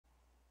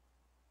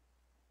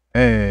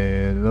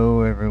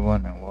Hello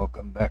everyone and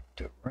welcome back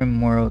to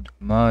RimWorld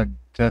mod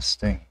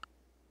testing,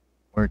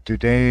 where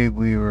today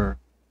we are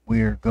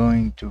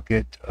going to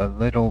get a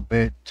little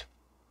bit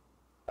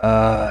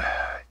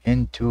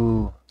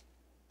into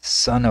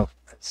Sanguophage,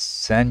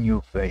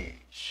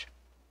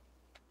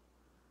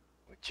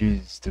 which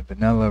is the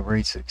vanilla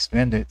race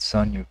expanded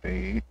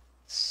Sanguophage,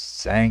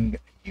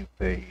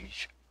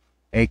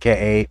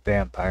 aka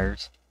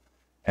vampires,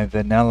 and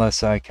vanilla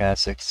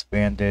Psycasts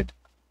expanded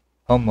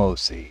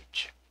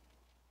Hemosage.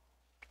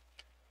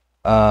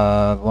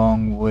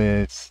 Along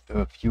with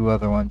a few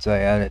other ones I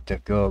added to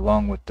go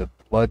along with the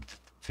blood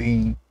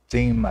theme,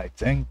 I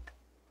think.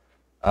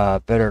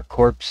 Better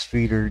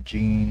Corpsefeeder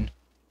gene.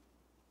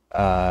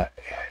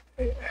 Hemogen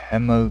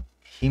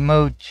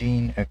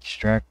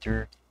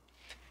Extractor.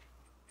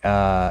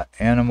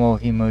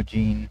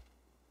 AnimalHemogen.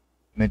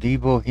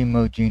 Medieval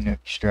Hemogen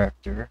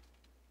Extractor.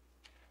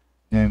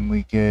 Then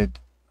we get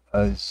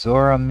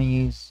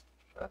Azurami.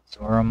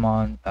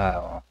 Azuramon. I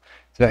don't know.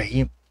 So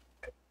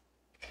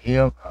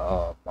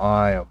oh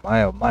my.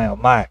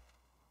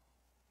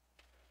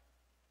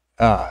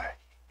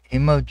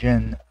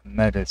 Hemogen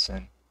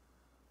medicine.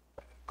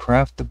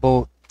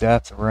 Craftable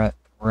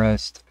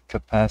Deathrest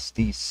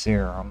capacity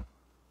serum.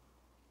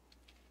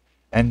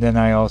 And then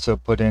I also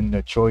put in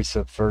the choice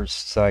of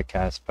first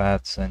Psycast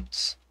path,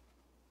 since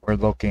we're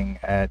looking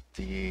at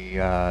the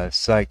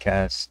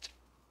Psycast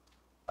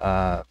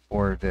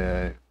for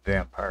the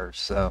vampires.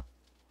 So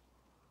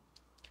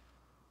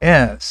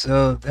yeah,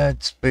 so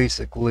that's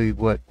basically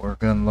what we're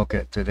going to look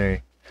at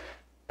today.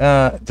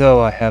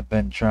 Though I have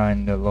been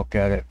trying to look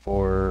at it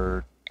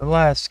for the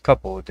last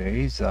couple of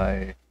days.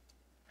 Every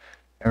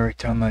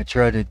time I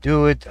try to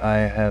do it, I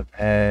have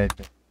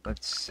had,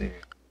 let's see,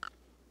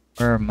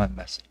 where are my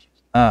messages?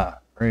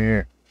 Right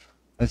here.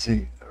 Let's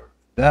see,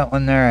 that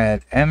one there, I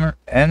had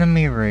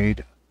enemy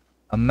raid,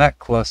 a mech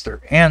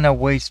cluster, and a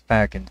waste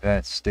pack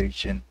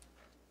infestation,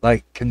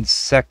 like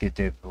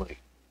consecutively.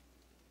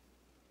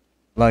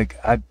 Like,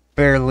 I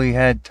barely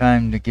had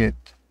time to get...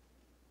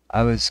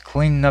 I was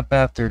cleaning up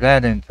after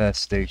that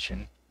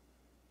infestation.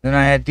 Then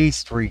I had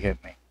these three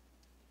hit me.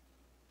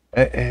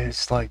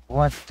 It's like,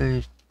 what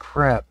the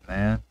crap,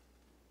 man?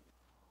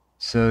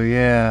 So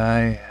yeah,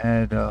 I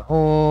had a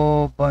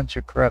whole bunch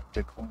of crap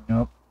to clean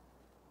up.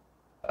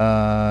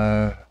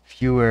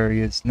 Few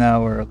areas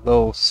now are a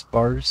little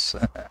sparse.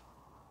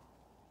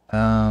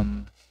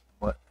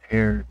 What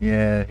here?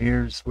 Yeah,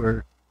 here's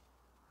where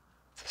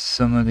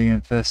some of the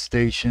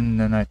infestation.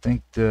 Then I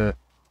think where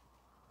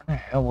the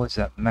hell was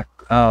that mech?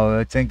 Oh,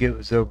 I think it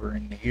was over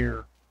in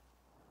here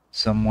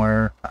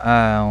somewhere.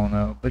 I don't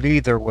know. But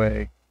either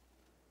way,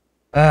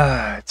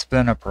 it's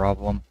been a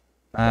problem.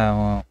 I don't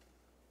know.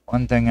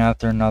 One thing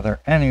after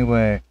another.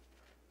 Anyway,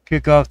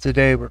 kick off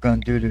today. We're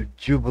going to do the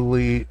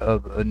Jubilee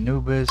of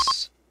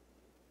Anubis.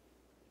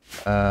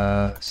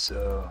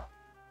 So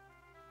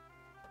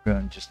we're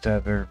going to just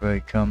have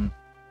everybody come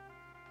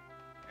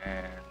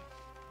and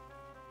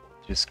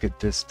just get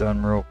this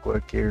done real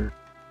quick here.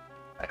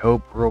 I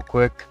hope real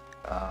quick.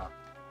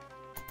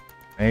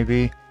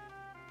 Maybe.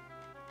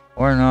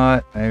 Or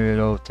not. Maybe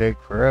it'll take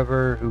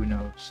forever. Who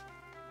knows?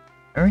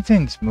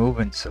 Everything's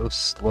moving so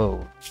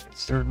slow.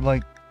 Is there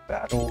like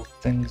battle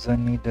things I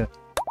need to...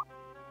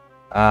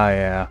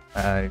 yeah.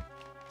 I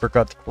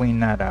forgot to clean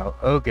that out.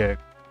 Okay.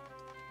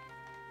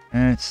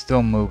 And it's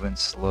still moving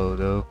slow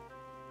though.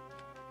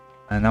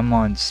 And I'm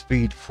on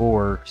speed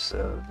 4,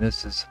 so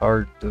this is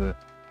hard to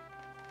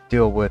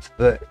deal with.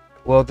 But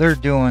while they're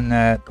doing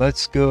that,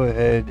 let's go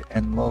ahead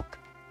and look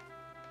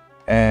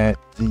at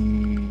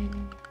the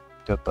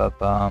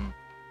let's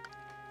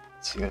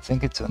see, I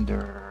think it's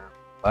under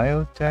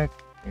biotech.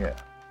 Yeah,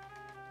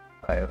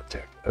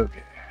 biotech.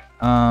 Okay.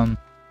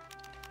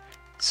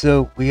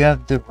 So we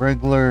have the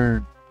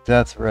regular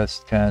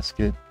Deathrest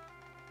casket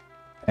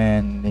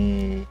and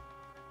the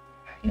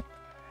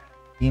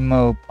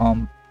hemo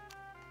pump,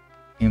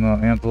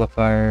 hemo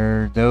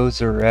amplifier.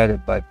 Those are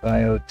added by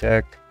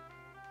biotech.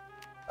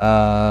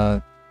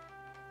 The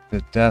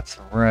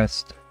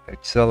Deathrest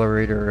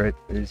accelerator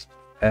is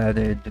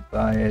added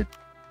by it.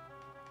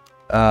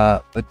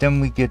 But then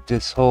we get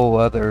this whole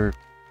other,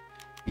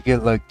 you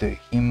get like the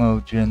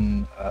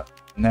Hemogen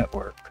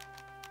network,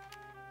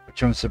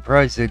 which I'm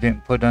surprised they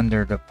didn't put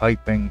under the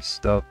piping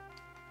stuff.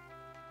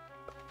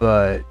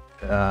 But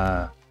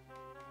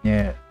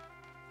yeah.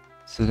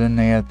 So then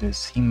they have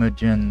this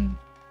Hemogen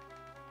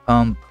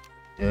pump,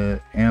 the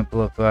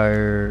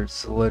amplifier,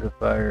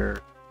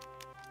 solidifier.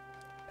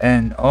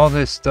 And all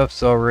this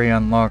stuff's already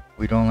unlocked.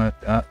 We don't have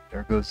to...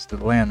 there goes the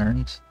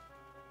lanterns.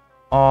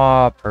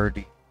 Aw,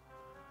 purdy.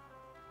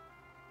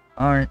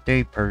 Aren't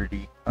they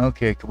purdy?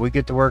 Okay, can we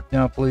get to work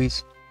now,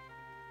 please?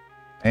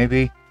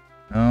 Maybe?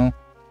 No?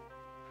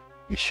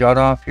 You shut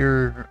off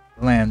your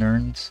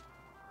lanterns.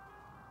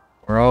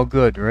 We're all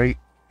good, right?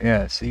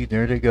 Yeah, see,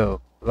 there they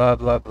go. Blah,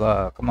 blah,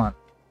 blah. Come on.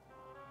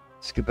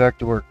 Let's get back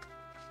to work.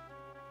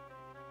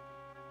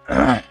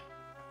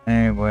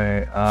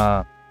 Anyway,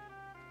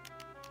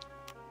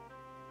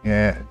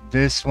 yeah,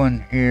 this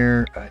one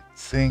here, I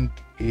think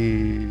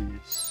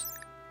is...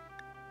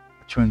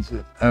 Which one's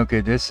it? Okay,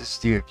 this is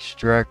the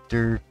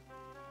extractor.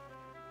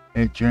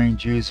 It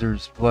drains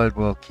users' blood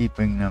while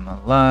keeping them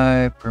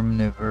alive.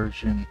 Primitive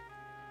version.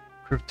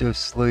 Crypto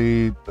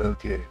sleep.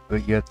 Okay,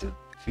 but you have to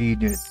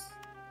feed it.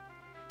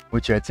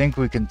 Which I think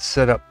we can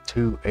set up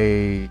to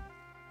a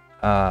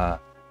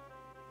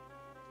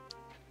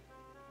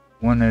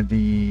one of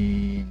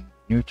the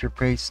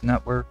NutriPaste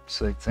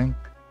networks, I think.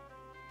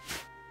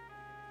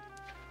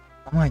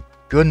 Oh my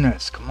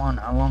goodness, come on,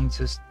 how long does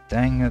this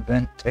dang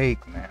event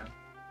take, man?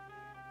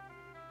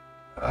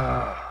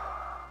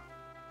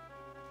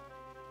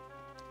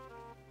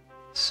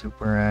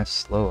 Super ass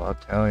slow, I'll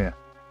tell ya.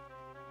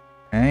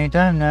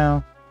 Anytime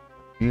now.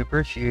 Be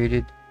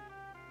appreciated.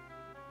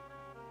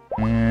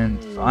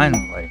 And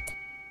finally.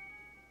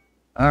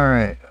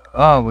 Alright.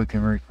 Oh, we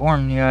can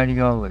reform the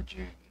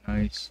ideology.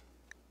 Nice.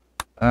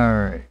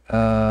 Alright.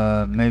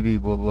 Maybe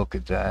we'll look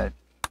at that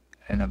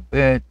in a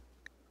bit.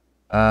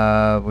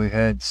 We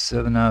had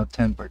 7 out of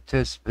 10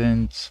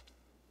 participants.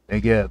 They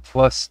get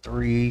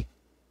 +3.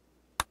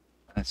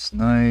 That's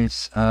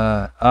nice.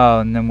 Oh,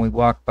 and then we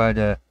walk by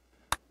the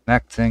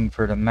mech thing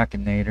for the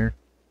mechanator.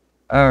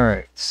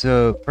 Alright,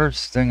 so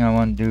first thing I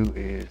want to do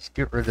is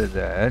get rid of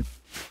that.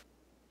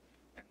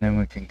 And then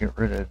we can get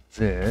rid of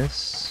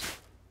this.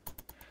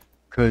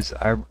 Because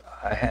I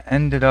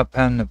ended up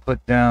having to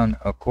put down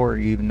a core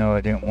even though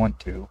I didn't want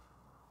to.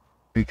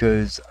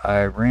 Because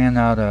I ran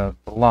out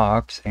of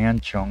blocks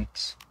and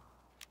chunks.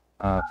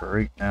 For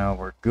right now,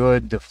 we're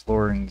good. The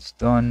flooring's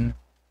done.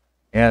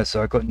 Yeah,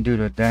 so I couldn't do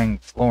the dang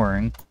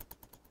flooring.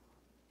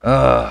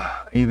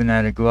 Even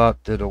had to go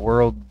out to the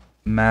world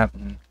map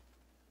and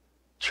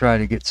try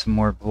to get some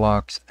more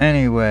blocks.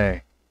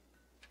 Anyway,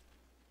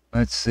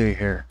 let's see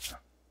here.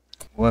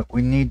 What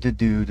we need to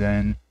do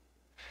then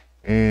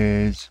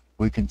is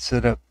we can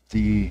set up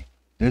the,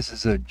 this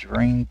is a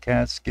drain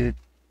casket.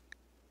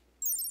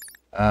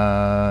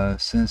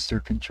 Sinister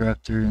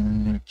contractor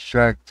and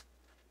extract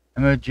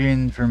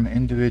Hemogen from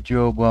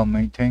individual while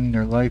maintaining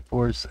their life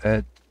force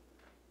at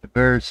the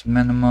barest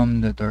minimum.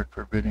 The dark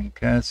forbidden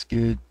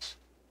casket.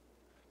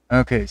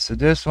 Okay, so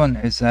this one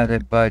is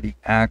added by the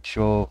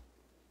actual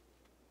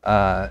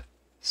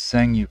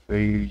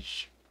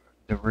Sanguophage,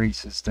 the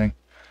racist thing.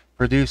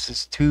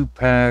 Produces 2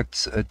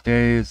 packs a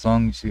day as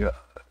long as the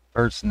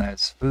person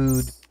has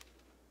food.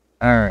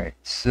 Alright,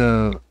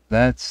 so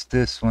that's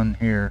this one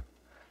here.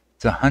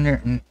 It's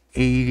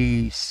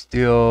 180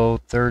 steel,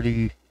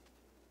 30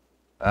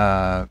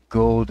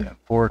 gold, and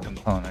 4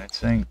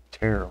 components. Ain't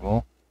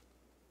terrible.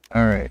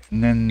 Alright,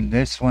 and then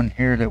this one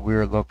here that we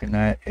were looking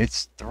at,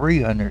 it's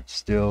 300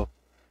 steel,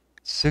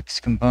 6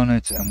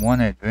 components, and 1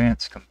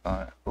 advanced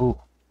component. Ooh.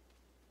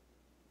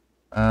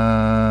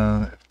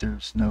 If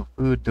there's no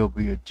food, they'll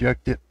be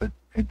ejected, but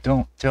it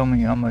don't tell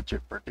me how much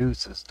it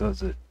produces,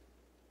 does it?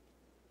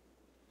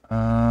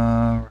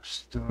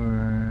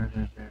 Restore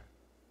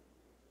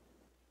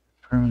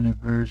permanent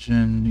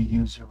version, the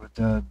user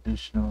without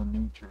additional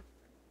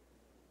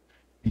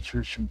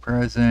nutrition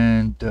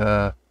present.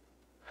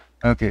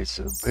 Okay,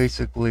 so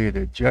basically it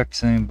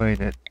ejects anybody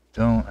that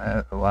don't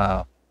have,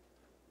 wow.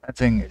 That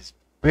thing is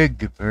big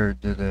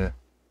compared to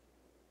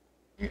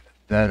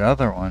that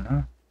other one,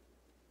 huh?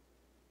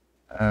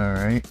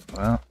 Alright,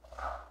 well,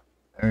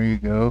 there you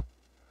go.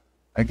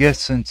 I guess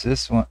since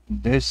this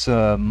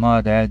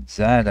mod adds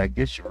that, I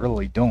guess you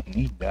really don't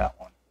need that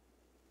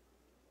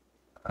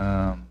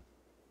one.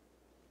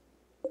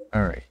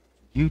 Alright,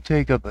 you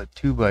take up a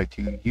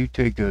 2x2, you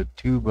take a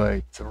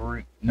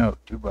 2x3, no,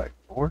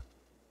 2x4?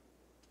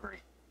 3,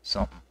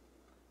 something.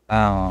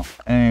 I don't know.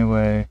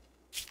 Anyway,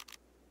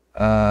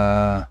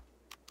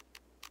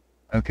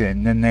 okay,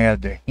 and then they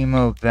have the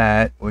Hemo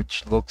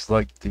which looks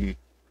like the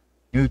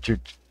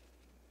nutrigen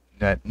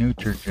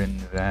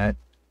vat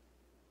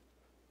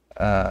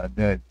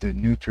that the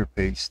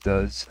NutriPaste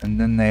does, and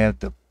then they have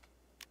the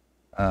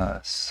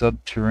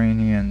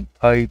subterranean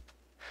pipe.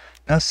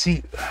 Now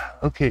see,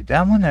 okay,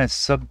 that one has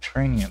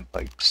subterranean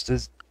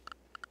pipes.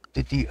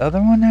 Did the other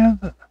one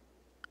have?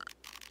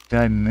 Did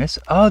I miss?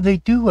 Oh, they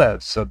do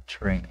have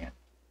subterranean.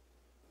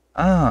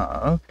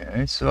 Ah,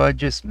 okay, so I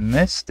just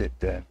missed it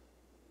then.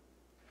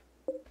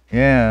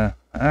 Yeah,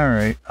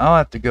 alright. I'll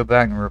have to go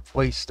back and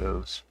replace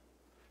those,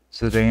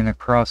 so they ain't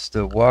across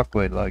the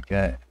walkway like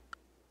that.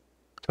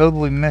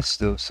 Totally missed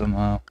those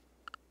somehow.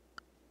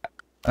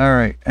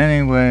 Alright,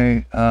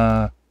 anyway,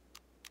 then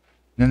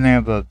they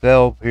have a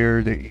valve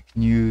here that you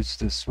can use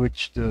to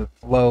switch the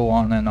flow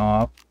on and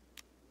off.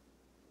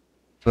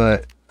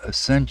 But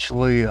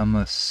essentially, I'm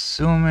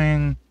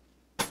assuming,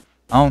 I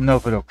don't know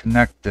if it'll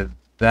connect to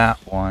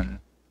that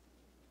one,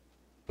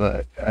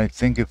 but I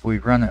think if we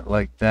run it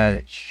like that,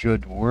 it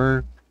should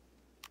work.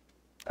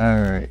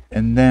 Alright,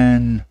 and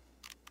then,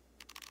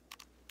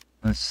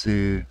 let's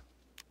see.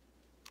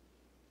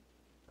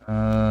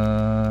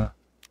 I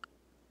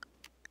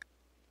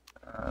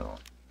don't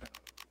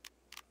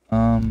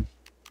know.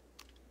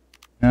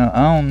 Now,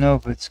 I don't know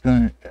if it's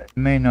gonna, it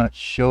may not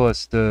show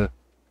us the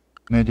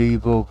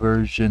medieval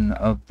version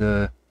of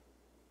the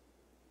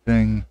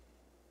thing.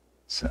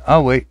 So,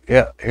 oh wait,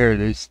 yeah, here it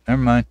is.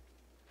 Never mind.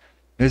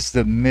 This is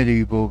the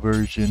medieval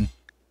version.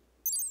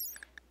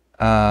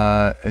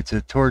 It's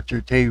a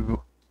torture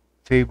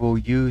table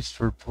used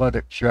for blood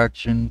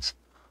extractions.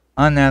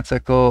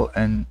 Unethical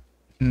and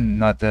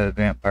not that a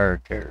vampire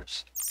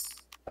cares.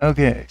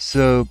 Okay,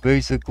 so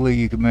basically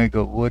you can make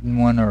a wooden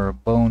one or a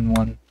bone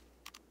one.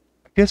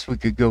 I guess we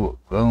could go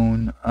with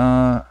bone.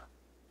 Alright,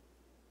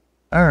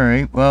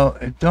 well,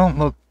 it don't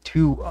look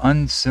too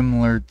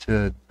unsimilar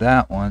to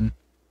that one.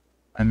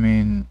 I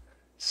mean,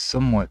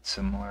 somewhat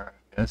similar,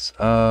 I guess.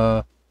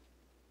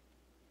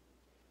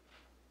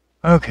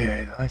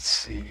 Okay, let's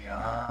see.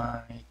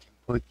 I can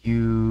put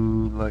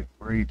you, like,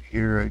 right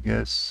here, I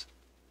guess.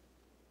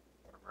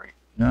 Right.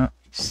 No,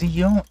 see,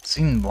 you don't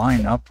seem to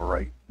line up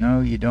right.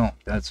 No, you don't.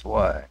 That's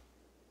why.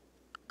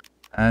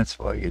 That's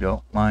why you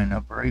don't line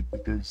up right,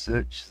 because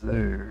that's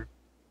there.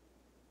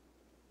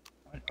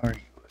 What are you,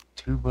 a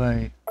 2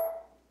 by...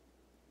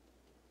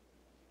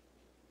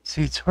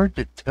 See, it's hard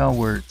to tell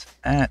where it's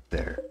at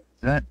there.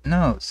 Is that...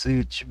 No, see,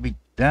 it should be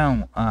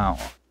down. Ow.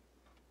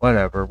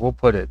 Whatever, we'll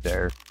put it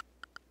there.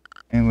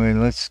 Anyway,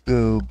 let's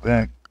go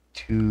back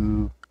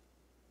to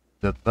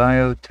the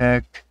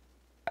biotech.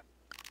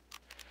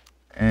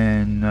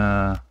 And,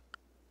 let's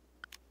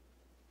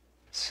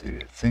see,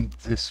 I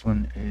think this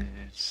one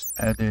is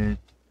added.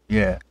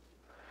 Yeah.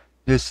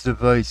 This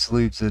device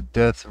leaves a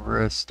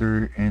Deathrest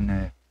in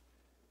a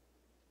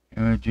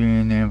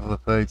Hemogen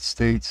amplified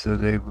state, so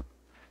they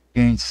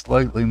gain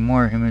slightly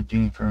more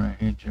Hemogen from a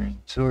Hemogen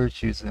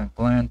source using a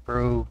gland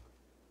probe.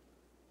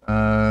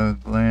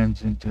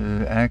 Glands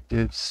into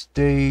active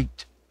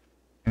state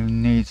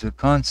and needs a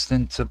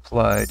constant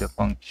supply to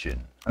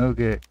function.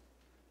 Okay,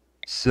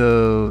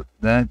 so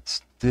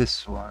that's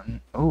this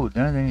one. Oh,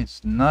 that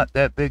is not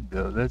that big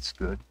though. That's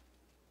good.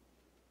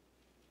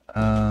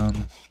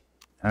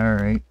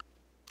 Alright.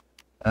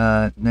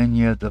 Then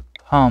you have the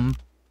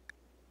pump.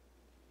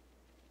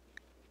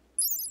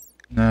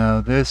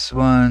 Now this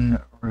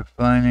one,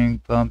 refining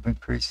pump,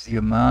 increases the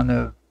amount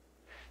of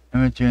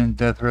Hemogen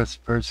Deathrest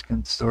a person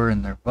can store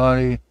in their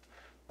body.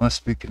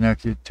 Must be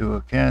connected to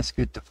a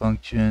casket to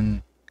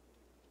function.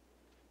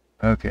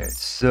 Okay,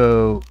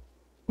 so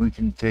we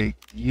can take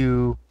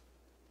you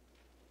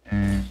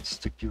and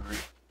stick you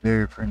right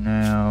there for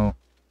now.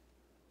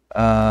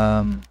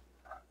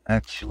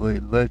 Actually,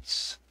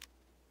 let's...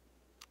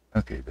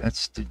 Okay,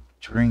 that's the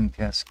drain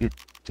casket.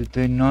 Did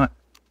they not...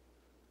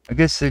 I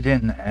guess they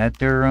didn't add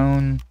their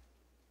own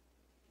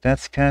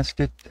death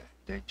casket.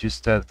 They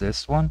just have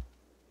this one?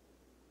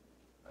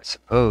 I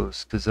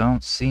suppose, because I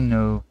don't see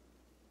no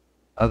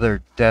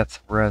other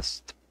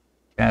Deathrest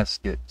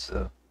casket,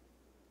 so...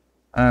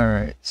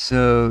 Alright,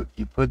 so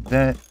you put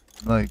that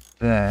like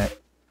that.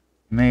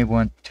 You may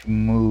want to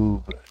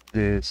move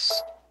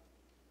this.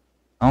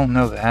 I don't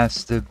know if it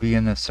has to be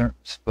in a certain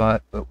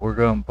spot, but we're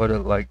going to put it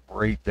like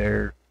right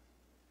there.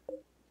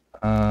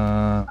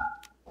 We'll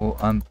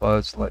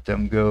unpause, let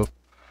them go.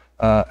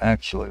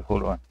 Actually,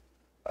 hold on.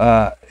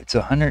 It's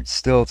 100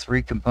 still,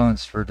 3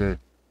 components for the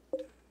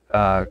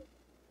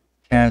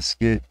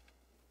casket.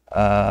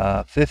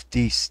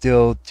 50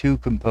 still, 2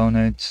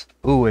 components.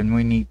 Ooh, and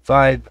we need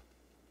 5.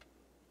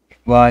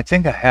 Well, I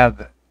think I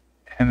have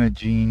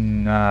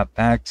Hemogen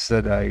packs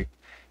that I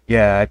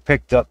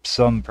picked up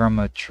some from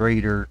a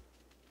trader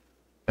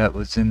that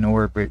was in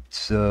orbit,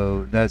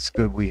 so that's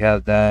good we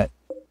have that.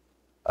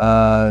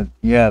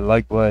 Yeah,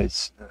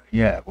 likewise.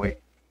 Yeah, wait.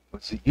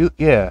 Was it you?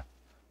 Yeah.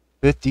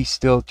 50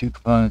 still, 2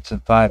 components,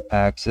 and 5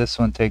 packs. This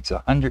one takes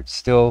 100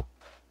 still,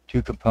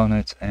 2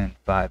 components, and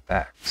 5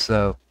 packs.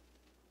 So,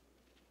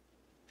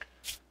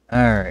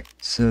 alright,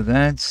 so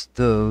that's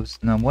those.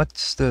 Now,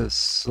 what's the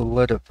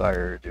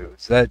solidifier do?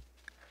 Is that... I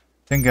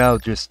think I'll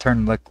just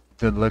turn the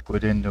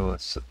liquid into a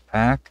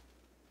pack.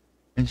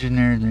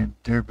 Engineered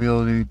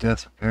durability,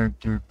 death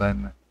character by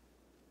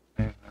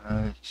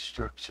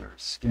structure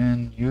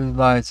skin,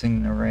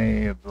 utilizing an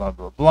array of blah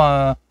blah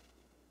blah.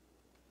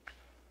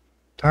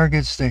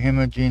 Targets the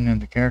Hemogen in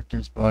the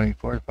character's body,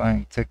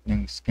 fortifying,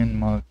 thickening skin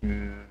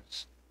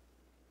molecules.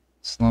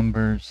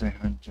 Slumbers the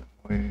Hemogen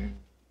with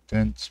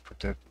dense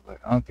protective layer.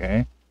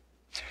 Okay.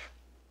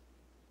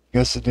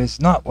 Guess it is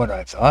not what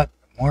I thought.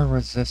 More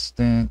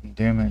resistant and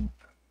damage,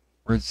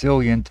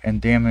 resilient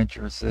and damage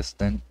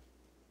resistant.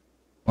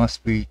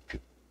 Must be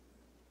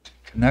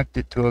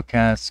connected to a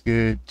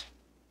casket.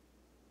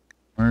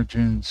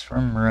 Emergence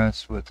from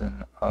rest with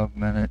an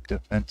augmented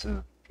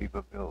defensive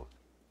capability.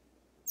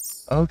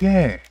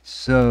 Okay,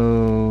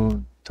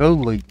 so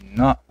totally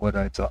not what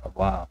I thought.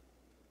 Wow.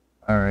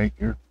 Alright,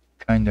 you're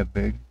kind of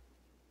big.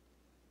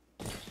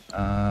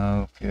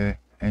 Okay,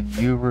 and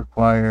you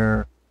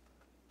require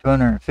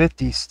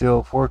 250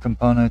 still, 4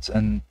 components,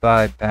 and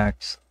 5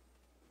 packs.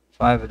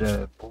 5 of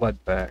the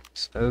blood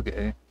packs.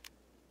 Okay.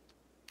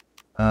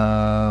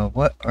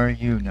 What are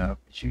you now?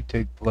 Because you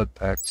take blood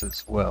packs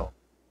as well.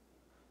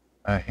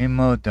 A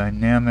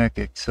hemodynamic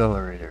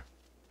accelerator.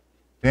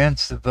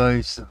 Advanced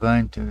device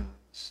designed to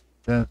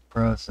death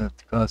process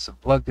the cost of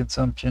blood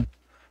consumption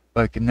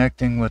by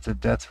connecting with a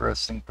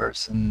death-resting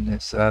person.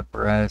 This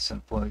apparatus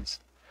employs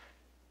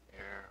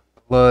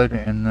blood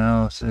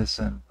analysis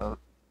and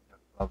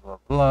blah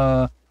blah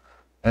blah.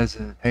 As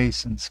it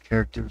hastens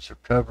character's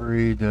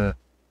recovery, the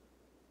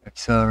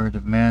accelerator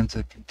demands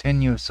a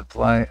continuous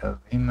supply of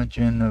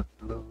Hemogen of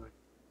fluid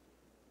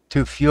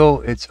to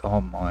fuel its,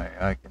 oh my,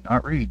 I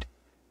cannot read.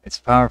 Its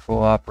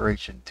powerful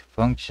operation to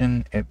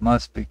function, it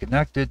must be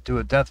connected to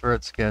a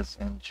Deathrest gas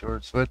and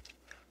ensure swift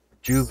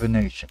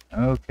rejuvenation.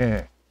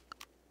 Okay.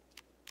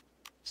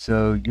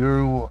 So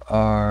you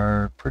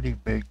are pretty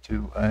big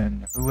too,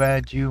 and who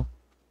had you?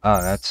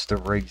 Oh, that's the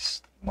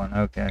race one,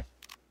 okay.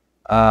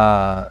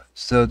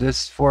 So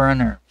this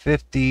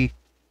 450,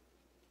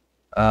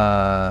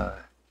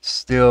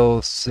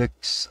 still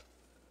 6,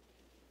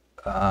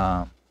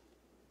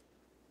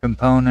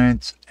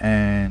 components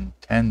and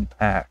 10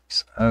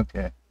 packs.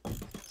 Okay.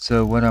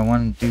 So what I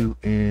want to do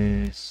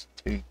is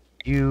take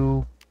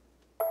you,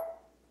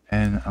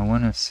 and I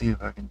want to see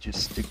if I can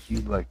just stick you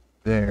like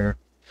there,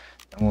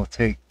 and we'll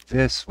take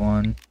this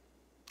one,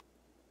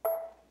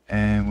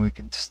 and we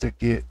can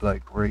stick it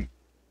like right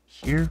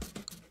here.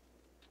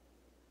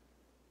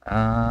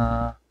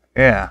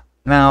 Yeah.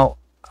 Now,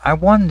 I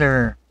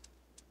wonder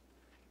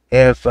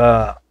if,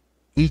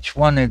 each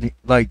one of the,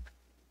 like,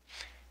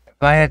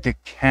 if I had the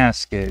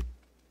casket,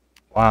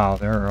 wow,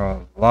 there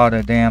are a lot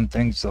of damn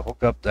things to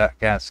hook up that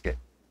casket.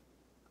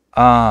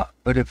 But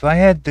if I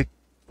had the,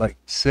 like,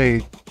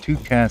 say, 2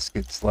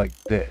 caskets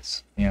like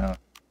this, you know,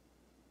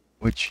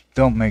 which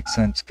don't make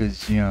sense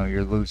because, you know,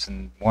 you're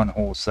losing one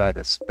whole side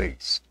of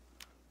space.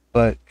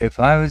 But if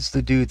I was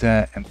to do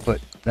that and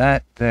put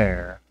that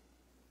there,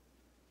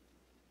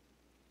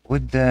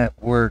 would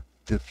that work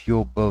to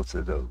fuel both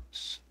of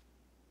those?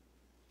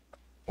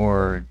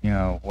 Or, you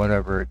know,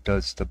 whatever it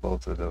does to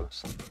both of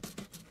those.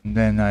 And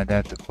then I'd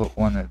have to put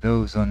one of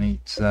those on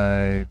each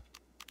side.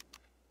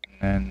 And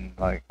then,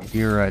 like,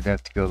 here I'd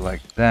have to go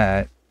like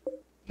that.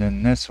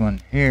 Then this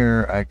one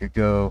here, I could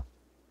go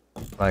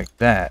like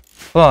that.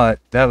 But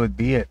that would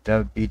be it. That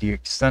would be the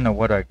extent of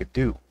what I could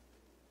do.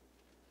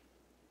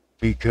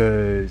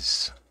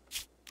 Because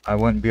I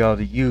wouldn't be able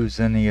to use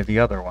any of the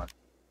other one.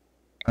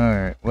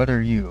 Alright, what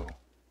are you?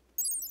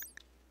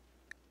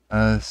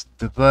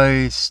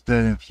 Device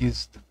that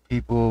infuses the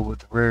people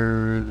with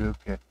rare,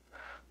 okay.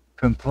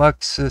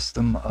 Complex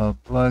system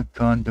of blood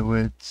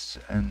conduits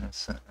and the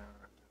center.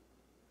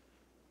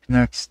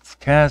 Connects the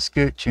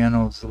casket,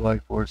 channels the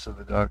life force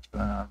of the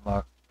occupant,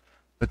 unlock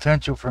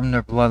potential from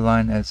their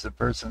bloodline as the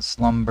person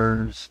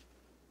slumbers.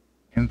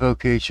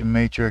 Invocation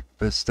matrix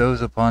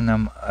bestows upon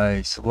them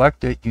a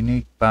selected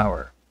unique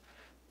power.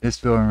 This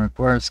building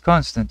requires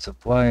constant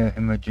supply of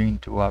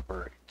Hemogen to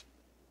operate.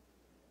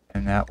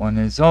 And that one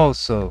is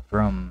also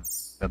from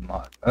the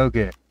mod.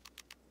 Okay.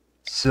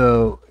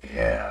 So,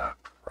 yeah,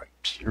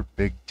 cripes, you're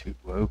big too.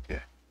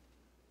 Okay.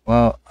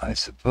 Well, I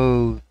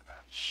suppose...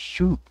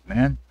 Shoot,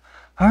 man.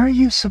 How are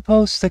you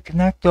supposed to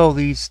connect all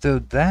these to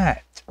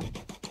that?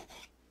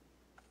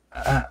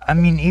 I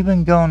mean,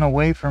 even going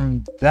away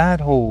from that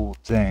whole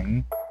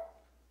thing...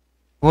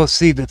 Well,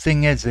 see, the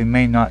thing is, they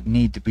may not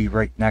need to be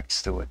right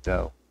next to it,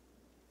 though.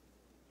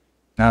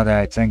 Now that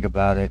I think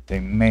about it, they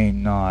may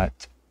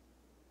not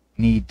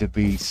need to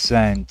be,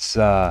 since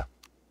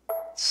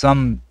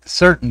some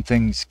certain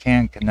things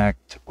can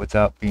connect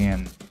without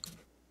being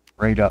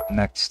right up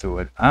next to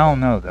it. I don't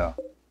know, though.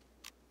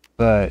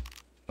 But,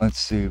 let's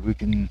see, we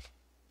can...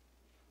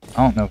 I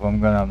don't know if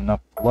I'm going to have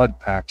enough blood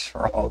packs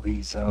for all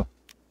these, though.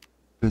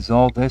 Because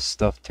all this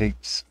stuff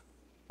takes...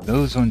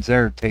 Those ones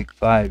there take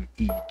 5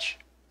 each.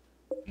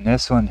 And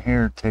this one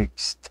here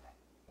takes,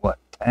 what,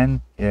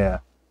 10? Yeah.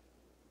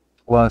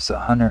 Plus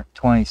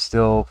 120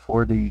 still,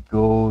 40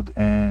 gold,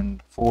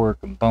 and 4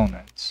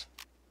 components.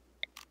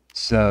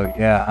 So,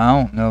 yeah, I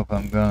don't know if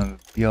I'm going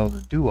to be able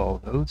to do all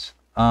those.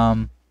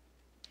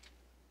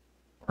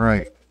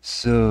 Right.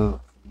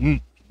 So,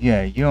 you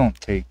don't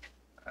take...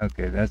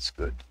 Okay, that's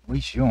good. At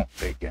least you don't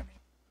take any.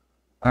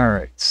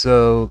 Alright,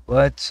 so,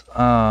 let's,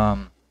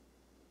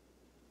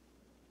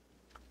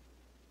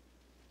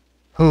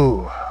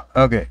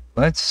 okay,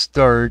 let's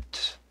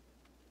start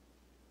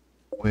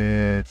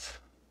with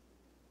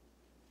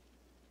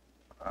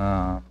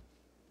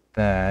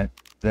that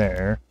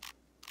there.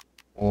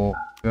 We'll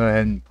go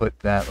ahead and put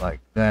that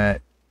like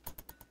that.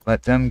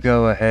 Let them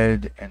go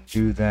ahead and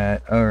do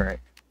that. Alright.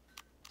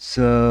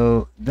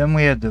 So then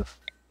we had the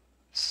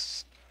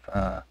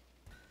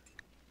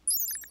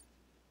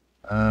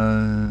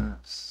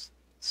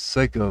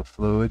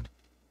psychofluid.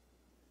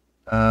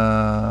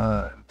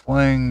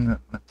 Employing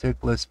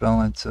meticulous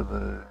balance of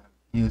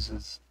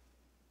uses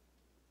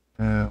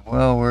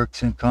well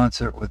works in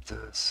concert with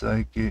the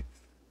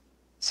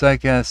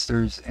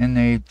Psycaster's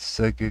innate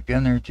psychic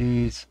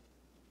energies.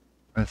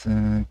 With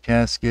a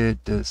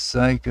casket, the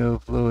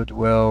psychofluid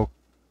well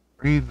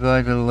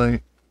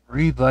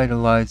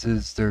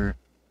revitalizes their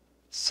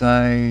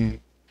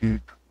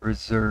psychic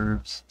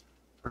reserves,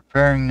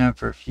 preparing them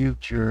for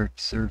future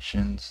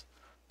exertions.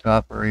 To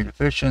operate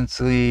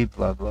efficiently,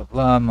 blah blah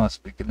blah,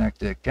 must be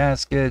connected to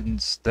casket and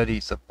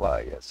steady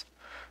supply, yes.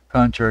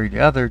 Contrary to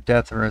other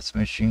Deathrest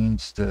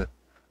machines, the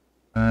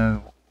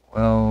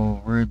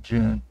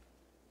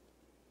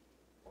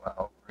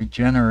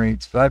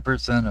regenerates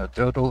 5% of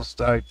total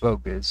side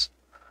focus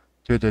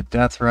to the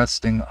death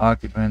resting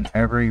occupant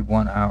every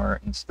 1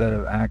 hour instead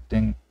of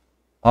acting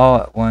all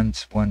at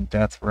once when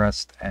death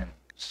rest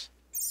ends.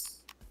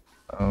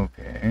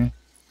 Okay.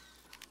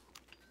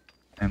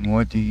 And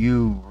what do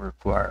you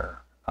require?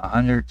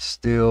 100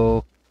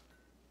 steel,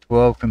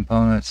 12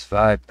 components,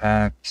 5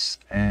 packs,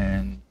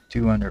 and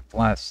 200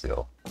 flat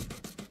steel.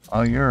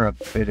 Oh, you're a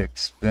bit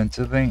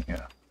expensive, ain't you?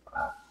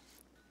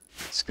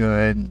 Let's go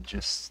ahead and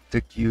just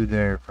stick you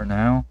there for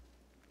now.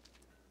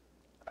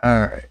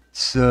 Alright,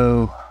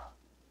 so...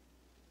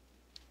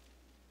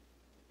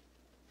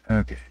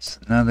 Okay,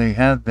 so now they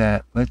have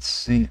that. Let's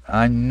see.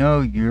 I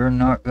know you're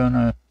not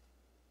gonna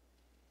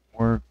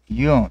work.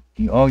 You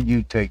don't. All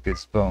you take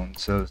is bone,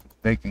 so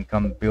they can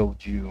come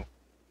build you.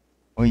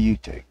 What you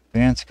take?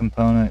 Advanced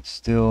components,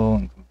 steel,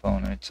 and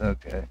components.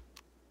 Okay.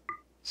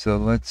 So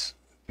let's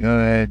go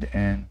ahead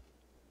and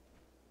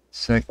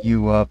set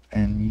you up,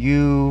 and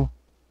you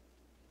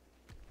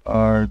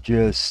are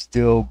just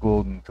still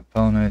golden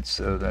components,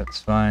 so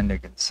that's fine. They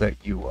can set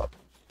you up.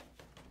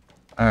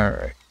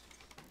 Alright.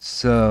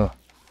 So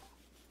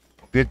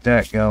get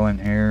that going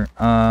here.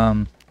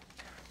 Oh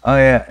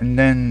yeah, and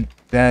then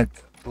that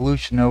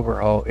pollution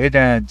overhaul, it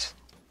adds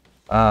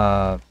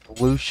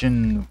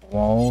pollution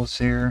walls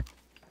here,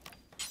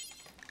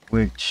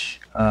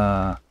 which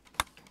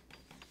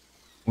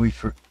we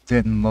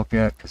didn't look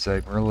at because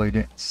I really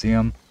didn't see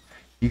them.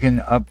 You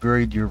can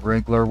upgrade your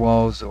regular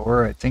walls,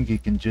 or I think you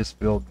can just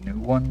build new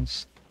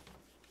ones.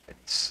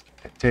 It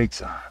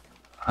takes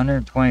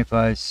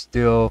 125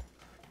 steel,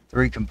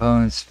 3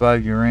 components,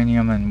 5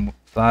 uranium, and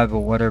 5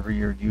 of whatever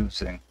you're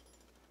using.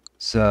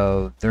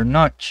 So they're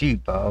not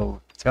cheap,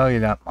 I'll tell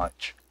you that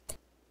much.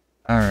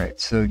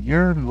 Alright, so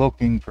you're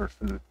looking for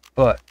food,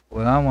 but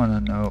what I want to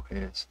know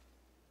is,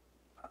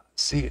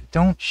 see,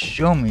 don't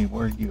show me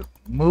where you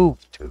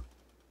moved to.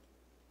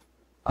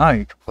 Ah,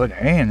 you can put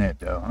hay in it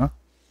though, huh?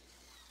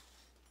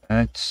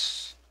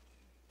 That's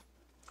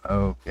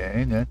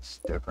okay, that's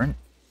different.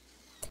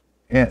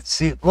 Yeah,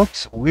 see, it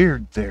looks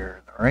weird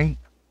there, right?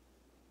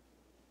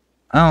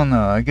 I don't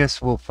know, I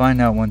guess we'll find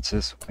out once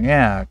this one.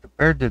 Yeah,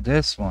 compared to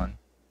this one,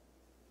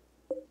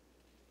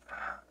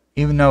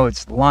 even though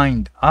it's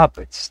lined up,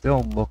 it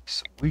still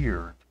looks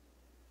weird.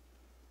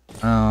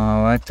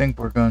 I think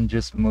we're going to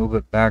just move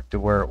it back to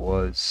where it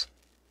was.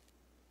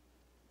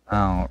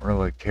 I don't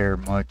really care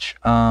much.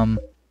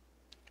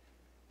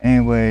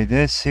 Anyway,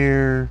 this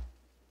here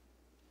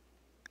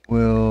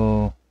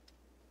will...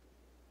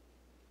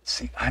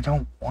 See, I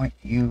don't want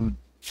you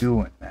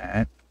doing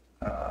that.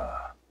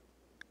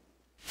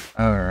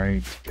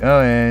 Alright, go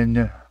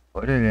ahead,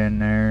 put it in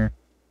there.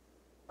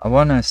 I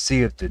want to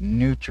see if the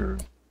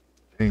nutrient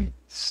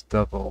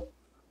stuff will,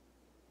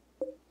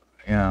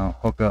 you know,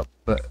 hook up.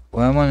 But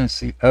what I want to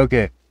see,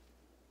 okay,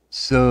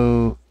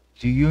 so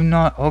do you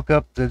not hook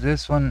up to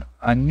this one?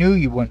 I knew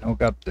you wouldn't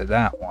hook up to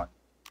that one.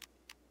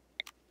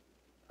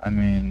 I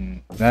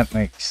mean, that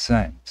makes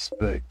sense.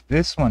 But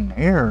this one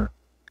here,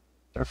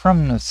 they're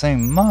from the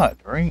same mod,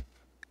 right?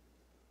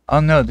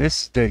 Oh no,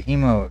 this is the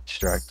Hemogen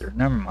Extractor.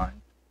 Never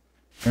mind.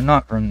 They're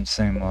not from the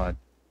same mod.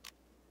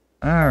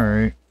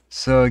 Alright,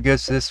 so I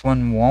guess this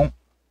one won't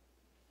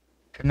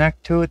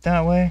connect to it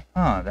that way?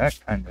 Huh, that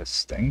kind of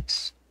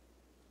stinks.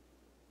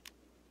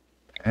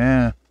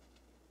 Yeah.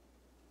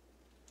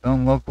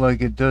 Don't look like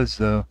it does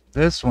though.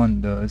 This one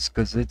does,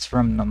 because it's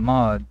from the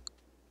mod.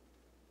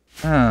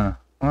 Huh,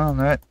 well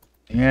that,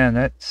 yeah,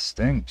 that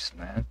stinks,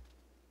 man.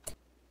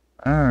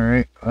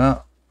 Alright,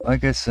 well,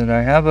 like I said,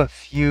 I have a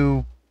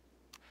few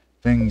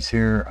things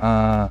here.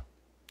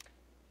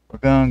 We're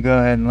gonna go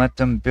ahead and let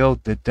them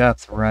build the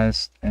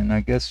Deathrest, and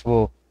I guess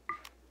we'll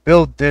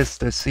build this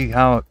to see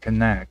how it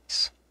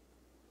connects.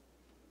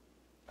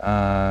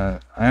 I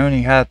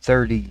only have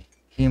 30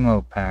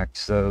 hemo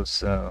packs though,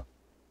 so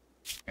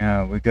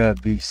yeah, we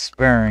gotta be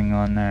sparing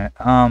on that.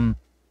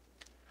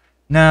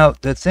 Now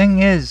the thing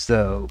is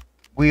though,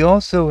 we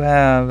also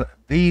have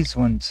these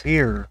ones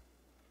here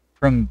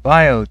from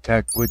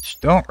Biotech, which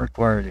don't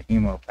require the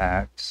hemo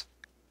packs.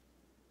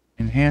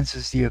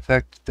 Enhances the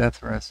effect of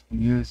Deathrest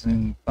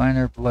using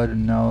finer blood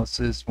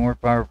analysis, more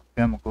powerful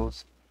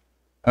chemicals.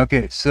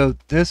 Okay, so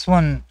this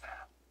one,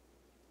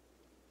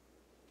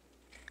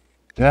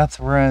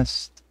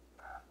 Deathrest.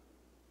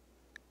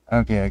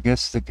 Okay, I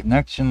guess the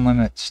connection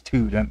limit's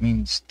 2. That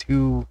means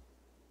 2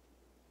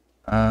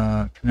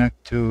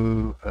 connect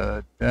to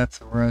a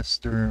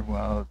Deathrester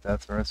while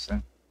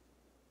Deathresting.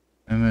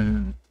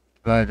 Limited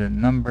by the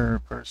number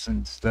of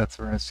persons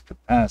Deathrest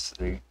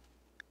capacity.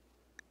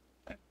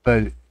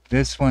 But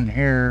this one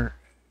here,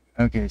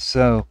 okay,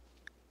 so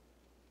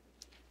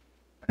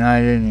and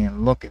I didn't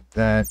even look at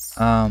that.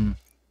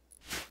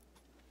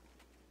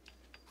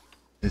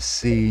 Let's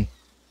see.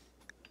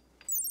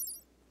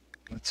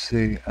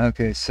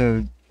 Okay,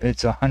 so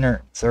it's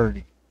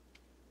 130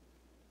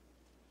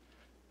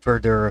 for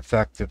their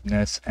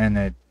effectiveness, and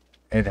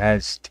it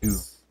has 2.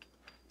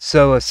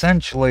 So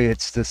essentially,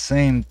 it's the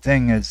same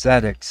thing as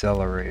that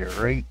accelerator,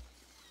 right?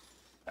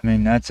 I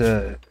mean, that's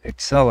a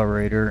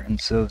accelerator, and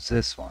so is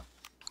this one.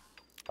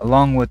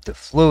 along with the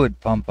fluid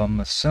pump, I'm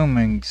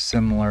assuming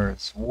similar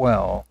as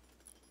well.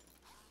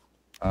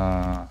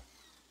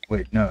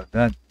 Wait, no,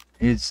 that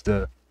is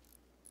the...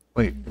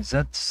 Wait, is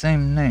that the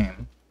same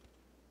name?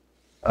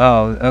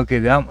 Oh, okay,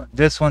 that one,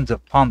 this one's a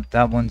pump,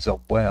 that one's a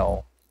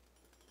well.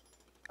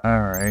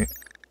 Alright.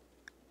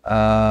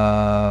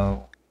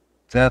 Deathrest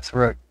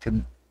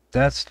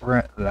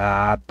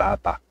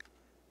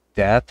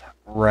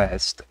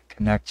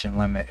connection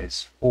limit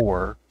is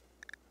 4.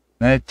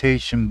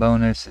 Meditation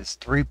bonus is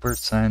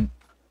 3%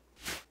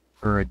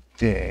 for a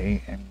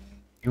day, and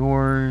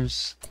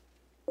yours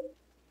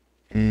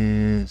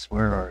is,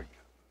 where are you?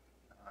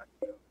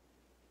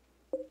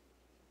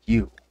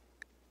 You.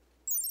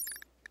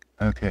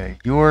 Okay,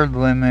 your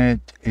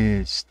limit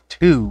is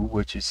 2,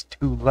 which is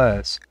 2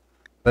 less,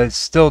 but it's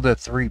still the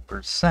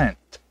 3%.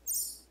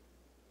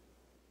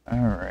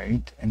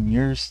 Alright, and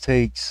yours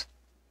takes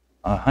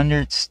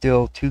 100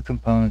 steel, 2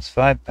 components,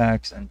 5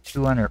 packs, and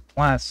 200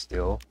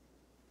 plasteel.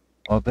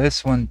 Well,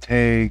 this one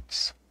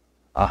takes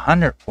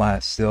 100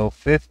 plasteel,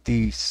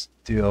 50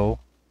 steel,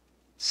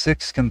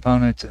 6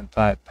 components, and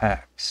 5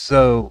 packs.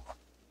 So,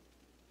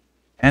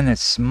 and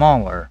it's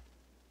smaller.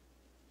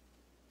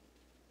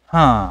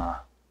 Huh.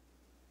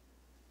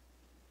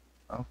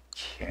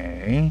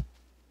 Okay.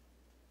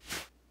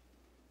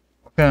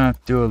 We're gonna have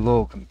to do a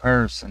little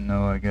comparison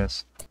though, I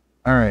guess.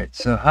 Alright,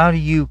 so how do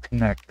you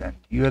connect then?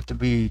 You have to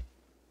be...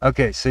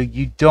 Okay, so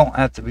you don't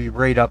have to be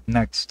right up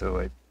next to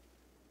it.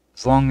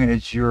 As long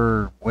as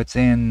you're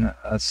within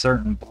a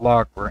certain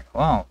block range.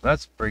 Wow,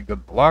 that's pretty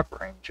good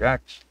block range,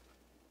 actually.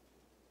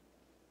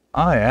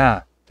 Oh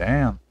yeah,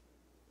 damn.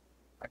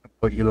 I can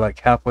put you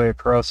like halfway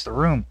across the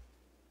room.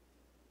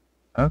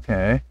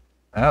 Okay,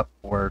 that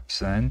works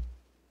then.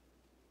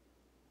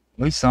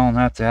 At least I don't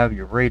have to have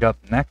you right up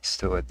next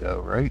to it though,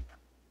 right?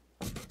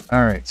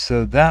 Alright,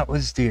 so that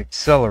was the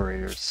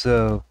accelerator.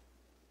 So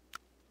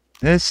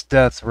this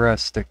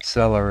Deathrest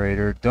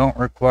accelerator don't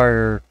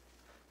require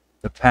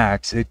the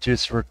packs. It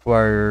just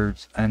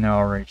requires, and it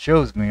already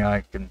shows me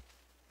I can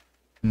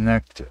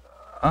connect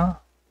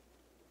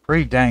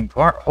pretty dang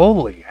far.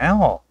 Holy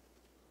hell.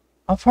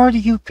 How far do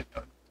you...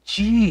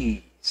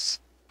 Jeez.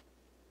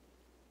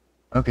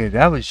 Okay,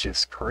 that was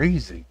just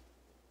crazy.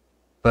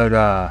 But,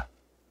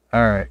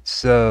 alright,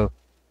 so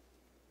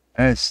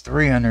that's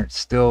 300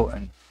 still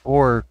and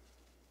 4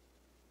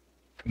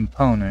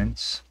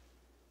 components.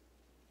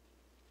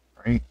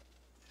 Right?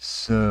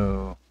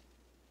 So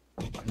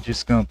I'm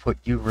just going to put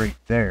you right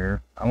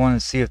there. I want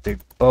to see if they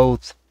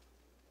both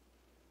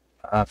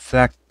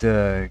affect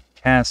the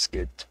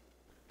casket.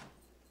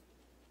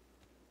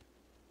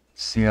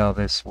 See how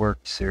this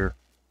works here.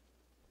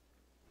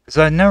 Because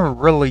I never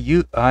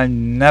really I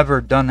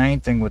never done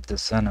anything with the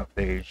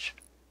Sanguophage.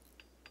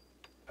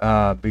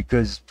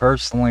 Because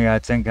personally I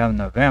think having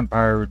a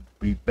vampire would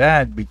be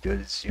bad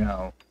because, you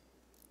know,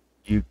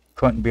 you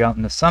couldn't be out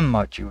in the sun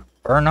much. You would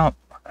burn up.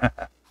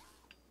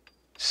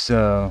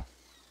 So,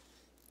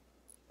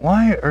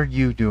 why are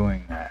you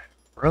doing that?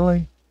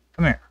 Really?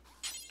 Come here.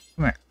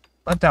 Come here.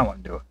 Let that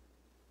one do it.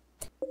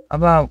 How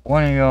about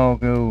one of y'all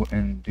go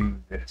and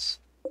do this?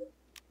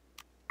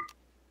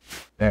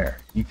 There.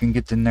 You can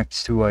get the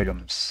next 2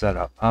 items set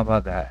up. How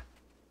about that?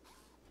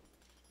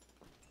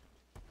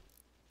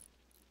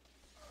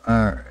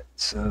 Alright,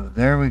 so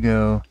there we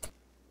go.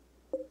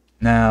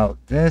 Now,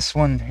 this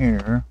one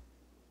here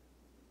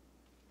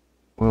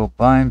will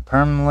bind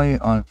permanently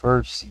on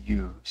first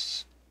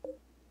use.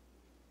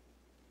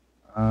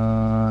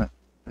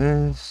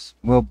 This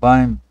will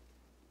bind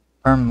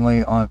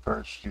permanently on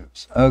first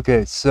use.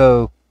 Okay,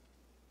 so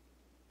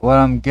what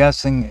I'm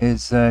guessing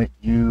is that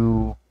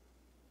you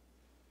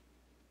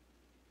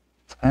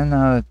 10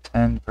 out of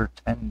 10 for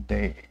 10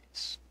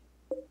 days.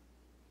 And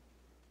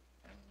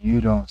you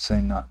don't say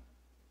nothing.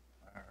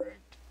 Alright.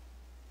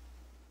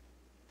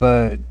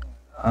 But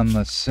I'm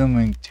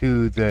assuming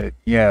too that,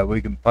 yeah,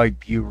 we can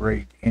pipe you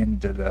right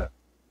into the...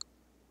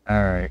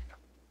 Alright.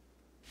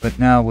 But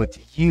now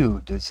with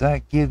you, does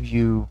that give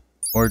you...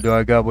 Or do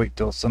I gotta wait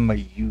till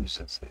somebody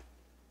uses it?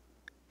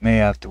 May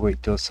have to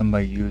wait till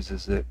somebody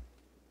uses it.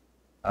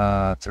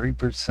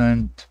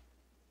 3%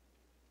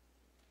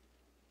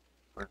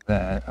 for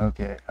that.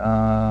 Okay.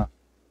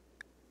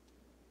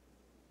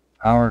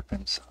 Power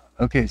consumption.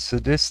 Okay, so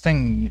this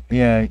thing,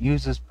 yeah, it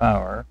uses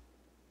power.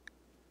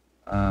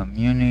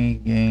 Muni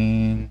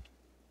gain,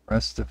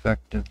 rest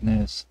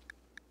effectiveness.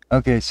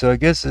 Okay, so I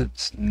guess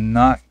it's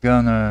not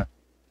gonna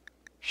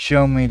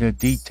show me the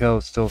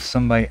details till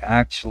somebody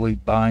actually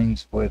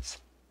binds with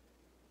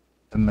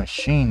the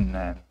machine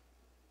then.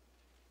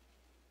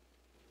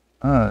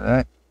 Oh,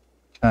 that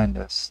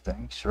kinda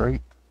stinks,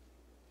 right?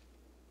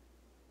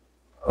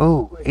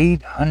 Oh,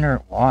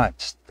 800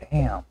 watts.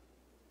 Damn.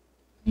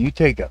 You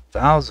take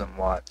 1,000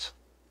 watts.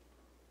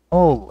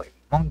 Holy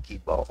monkey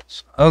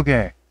balls.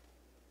 Okay.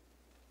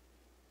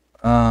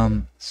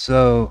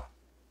 So...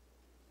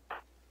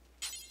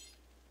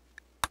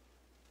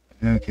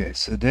 Okay,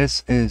 so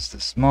this is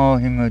the small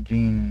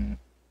Hemogen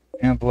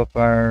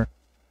amplifier.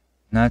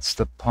 And that's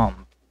the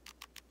pump.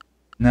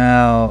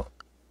 Now,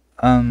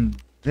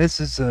 this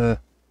is the,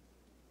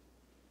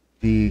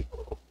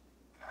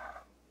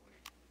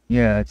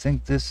 yeah, I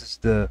think this is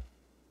the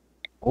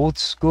old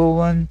school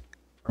one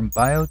from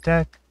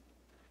biotech.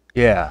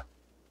 Yeah.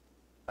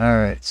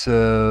 Alright,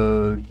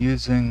 so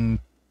using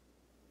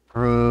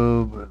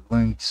probe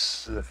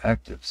links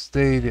active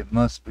state, it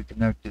must be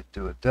connected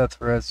to a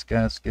Deathrest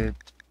casket.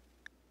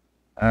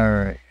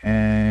 Alright,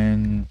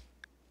 and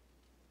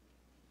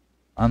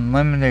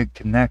unlimited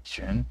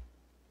connection.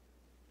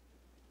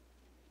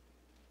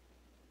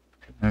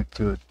 Connect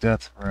to a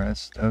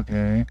Deathrest,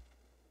 okay.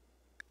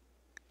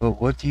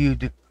 But what do you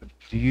do?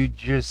 Do you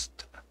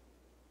just...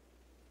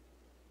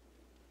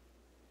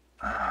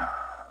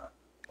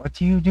 what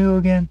do you do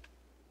again?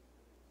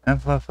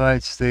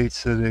 Amplified state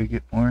so they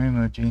get more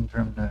Hemogen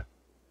from the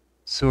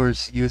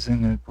source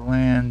using a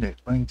gland. It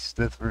links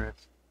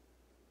Deathrest.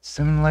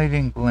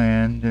 Stimulating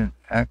gland and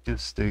active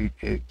state,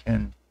 it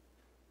can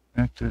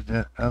connect to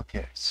that.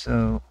 Okay,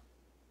 so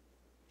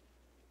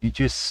you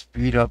just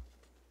speed up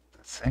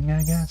the thing,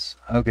 I guess?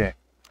 Okay.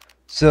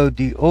 So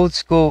the old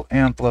school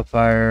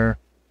amplifier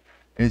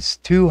is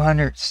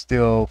 200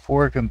 still,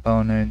 4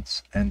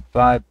 components, and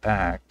 5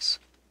 packs.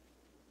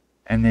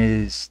 And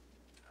is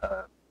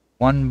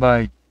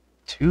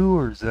 1x2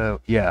 or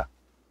so? Yeah.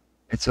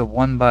 It's a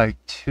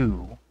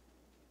 1x2.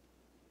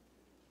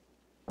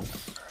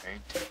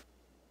 Right.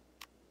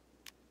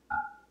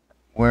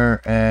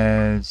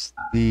 Whereas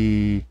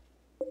the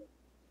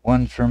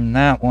one from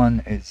that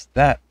one is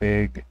that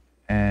big,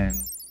 and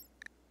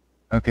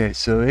okay,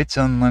 so it's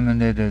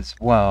unlimited as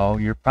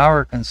well. Your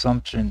power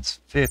consumption's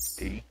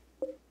 50.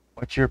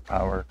 What's your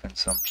power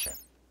consumption?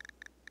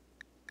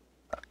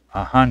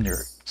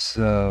 100.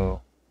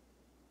 So,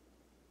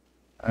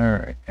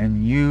 alright,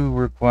 and you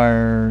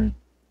require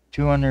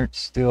 200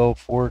 still,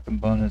 4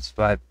 components,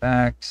 5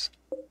 packs.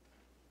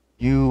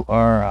 You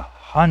are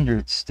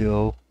 100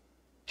 still,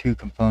 2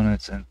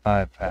 components, and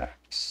 5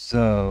 packs.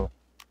 So,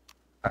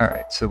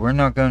 alright, so we're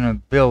not going to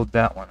build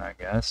that one, I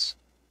guess.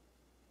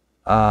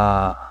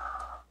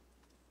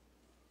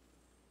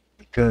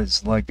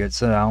 Because, like I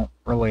said, I don't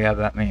really have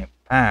that many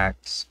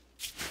packs.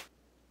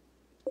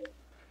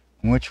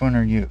 Which one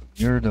are you?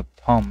 You're the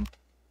pump,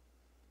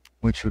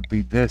 which would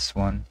be this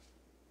one,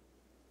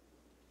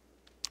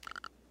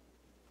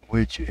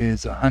 which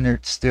is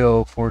 100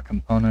 still, 4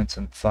 components,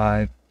 and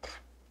 5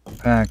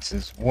 packs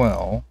as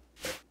well.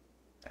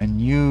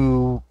 And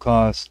you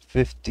cost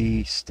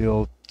 50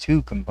 still,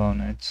 2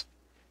 components,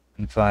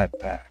 and 5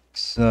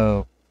 packs.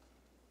 So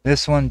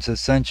this one's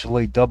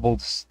essentially double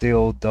the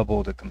steel,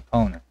 double the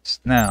components.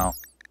 Now,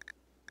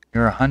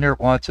 you're 100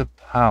 watts of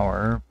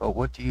power, but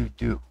what do you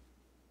do?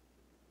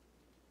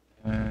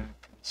 Can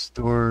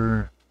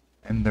store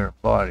in their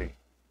body.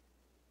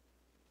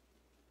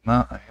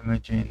 Mount a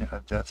Hemogen a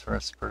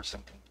Deathrest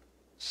person can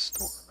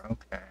store.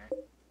 Okay.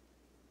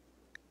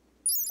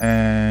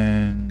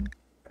 And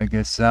I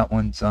guess that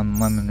one's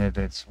unlimited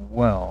as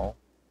well.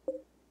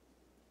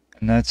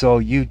 And that's all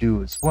you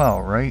do as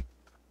well, right?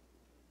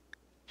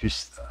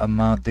 Just the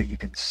amount that you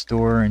can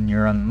store and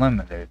you're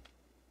unlimited.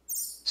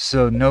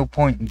 So no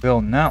point in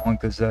building that one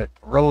because that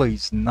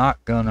really's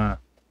not gonna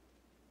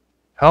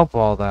help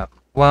all that.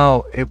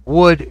 Well, it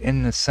would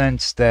in the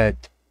sense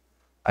that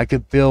I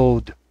could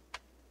build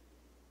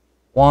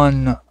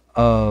one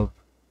of...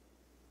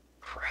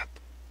 crap.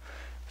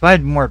 If I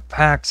had more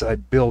packs,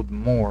 I'd build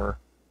more.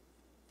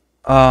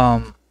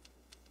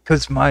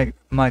 Because my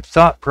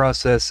thought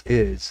process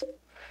is,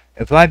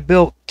 if I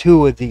built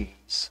 2 of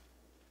these,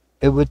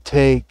 it would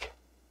take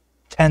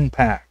 10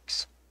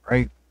 packs,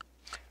 right?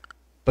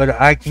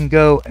 But I can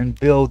go and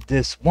build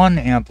this one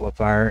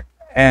amplifier,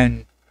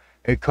 and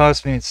it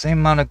costs me the same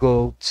amount of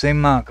gold, same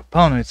amount of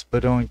components,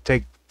 but only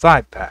take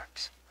 5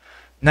 packs.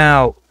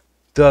 Now,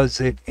 does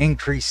it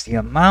increase the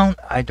amount?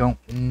 I don't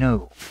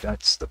know.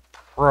 That's the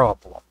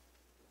problem.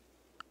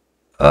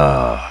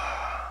 I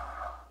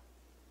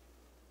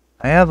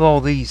have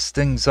all these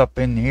things up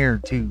in here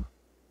too.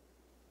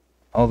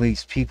 All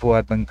these people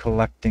I've been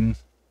collecting.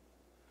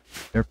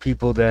 They're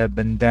people that have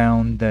been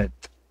down that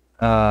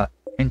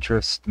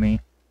interest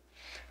me.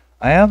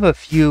 I have a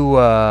few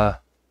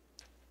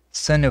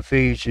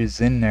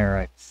Sanguophages in there,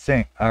 I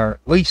think. Or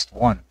at least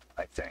one,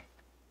 I think.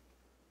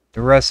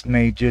 The rest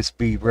may just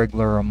be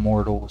regular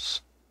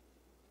immortals.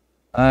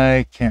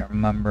 I can't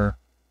remember.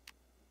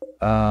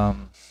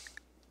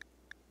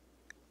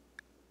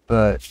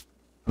 But,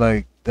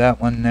 like,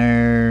 that one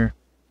there...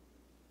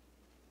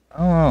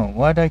 oh,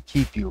 why'd I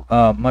keep you?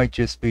 Might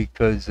just be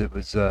because it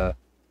was a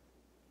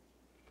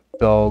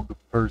dog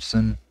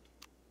person.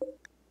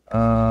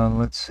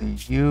 Let's see.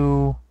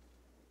 You're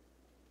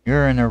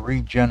in a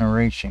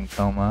regeneration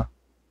coma.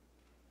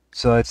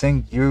 So I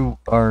think you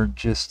are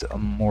just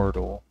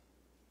immortal.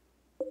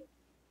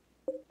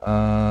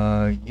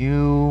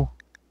 You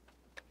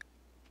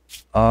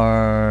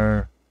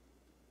are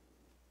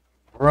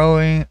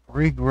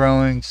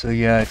regrowing, so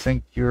yeah, I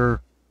think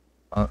you're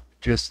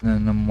just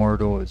an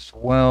immortal as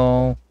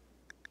well.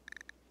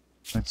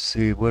 Let's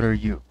see, what are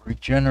you?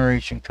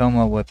 Regeneration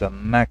coma with a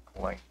mech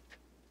link.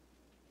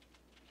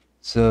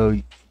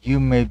 So you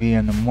may be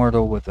an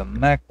immortal with a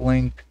mech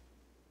link.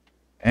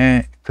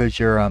 And because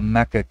you're a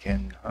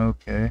mechakin,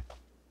 okay.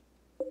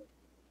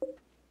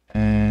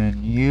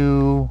 And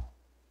you're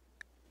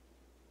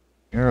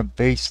a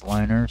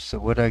baseliner, so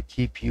what'd I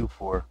keep you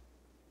for?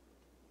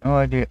 No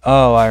idea.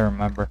 Oh, I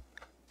remember.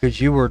 Because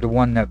you were the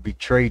one that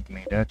betrayed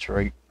me, that's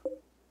right.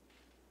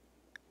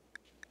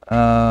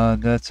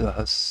 That's a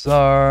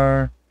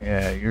Hussar.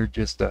 Yeah, you're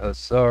just a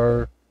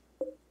Hussar.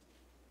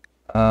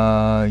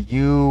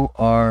 You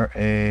are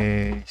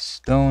a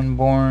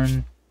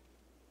Stoneborn.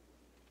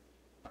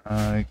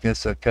 I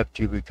guess I kept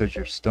you because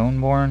you're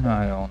Stoneborn?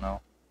 I don't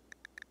know.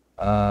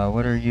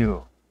 What are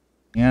you?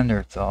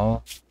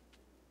 Neanderthal.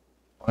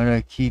 Why'd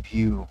I keep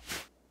you?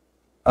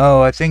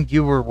 Oh, I think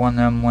you were one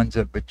of them ones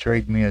that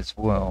betrayed me as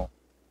well.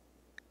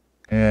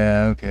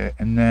 Yeah, okay.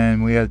 And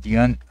then we have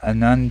an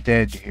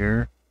undead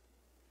here.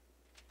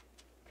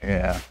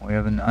 Yeah, we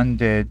have an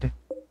undead.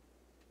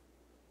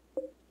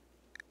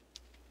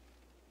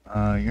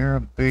 You're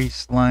a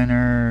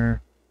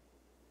baseliner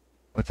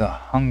with a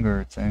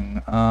hunger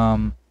thing.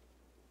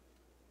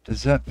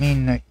 Does that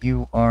mean that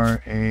you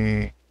are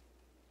a...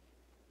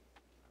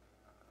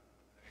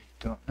 I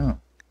don't know.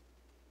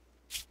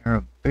 You're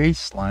a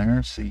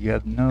baseliner, so you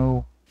have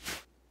no...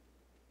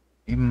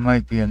 You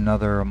might be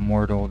another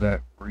immortal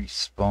that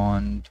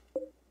respawned.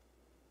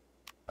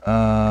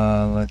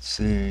 Let's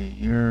see.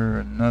 You're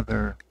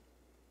another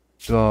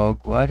dog.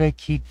 Why'd I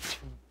keep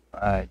two?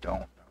 I don't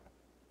know.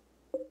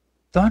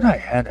 Thought I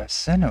had a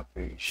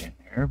Sanguophage in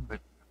here, but...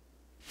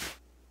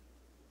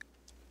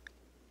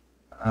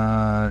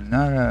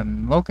 now that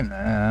I'm looking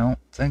at it, I don't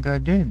think I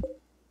did.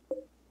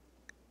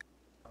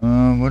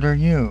 What are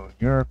you?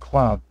 You're a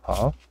Cloud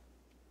Puff.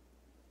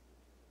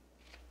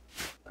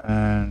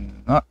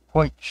 And not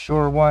quite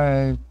sure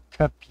why I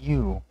kept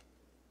you.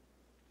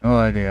 No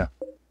idea.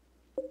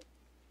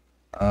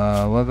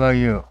 What about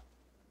you?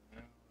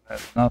 You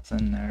have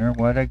nothing there.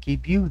 Why'd I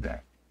keep you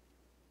then?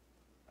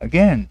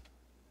 Again,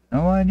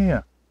 no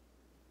idea.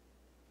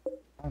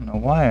 I don't know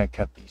why I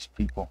kept these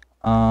people.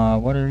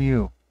 What are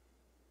you?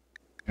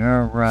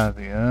 You're a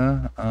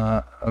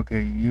Ravia.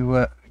 Okay,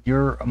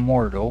 you're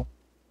immortal.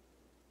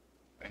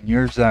 And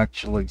yours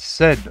actually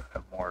said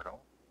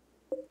immortal.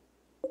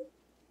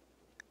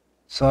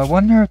 So I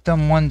wonder if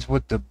them ones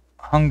with the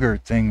hunger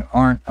thing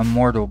aren't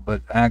immortal,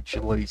 but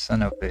actually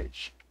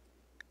Sanguophage.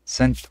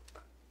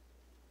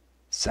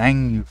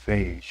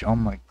 Sanguophage. Oh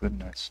my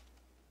goodness.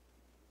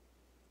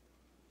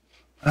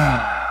 No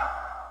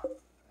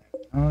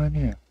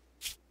idea.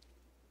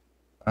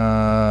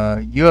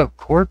 You have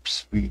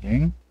corpse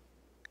feeding.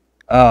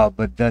 Oh,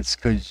 but that's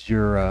because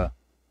you're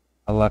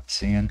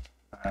Alexian.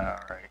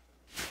 Alright.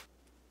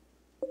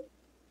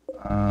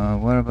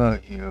 What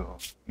about you?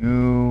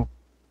 You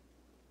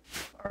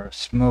are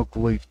smoke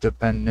leaf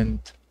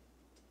dependent.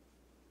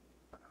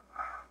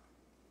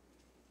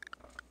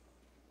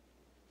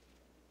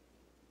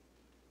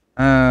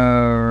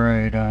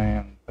 Alright, I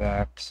am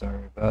back.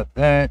 Sorry about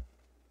that.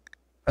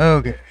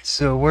 Okay,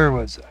 so where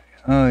was I?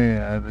 Oh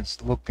yeah, I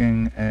was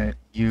looking at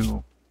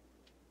you.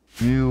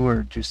 You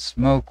were just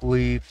smoke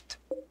leafed.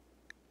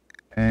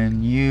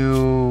 And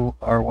you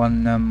are one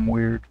of them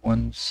weird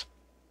ones.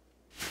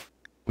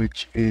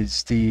 Which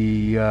is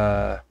the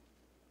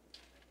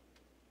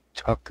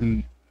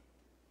Tukia.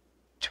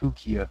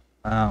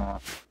 I don't know.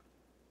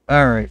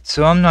 Alright,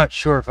 so I'm not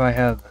sure if I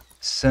have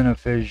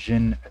Sanguophage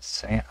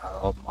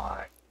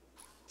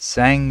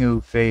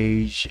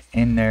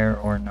in there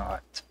or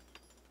not.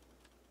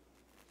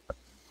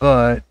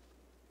 But,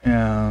 you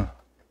know,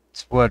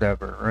 it's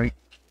whatever, right?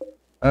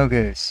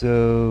 Okay,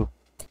 so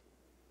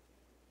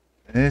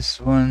this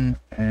one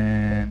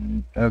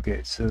and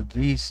okay, so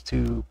these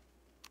two.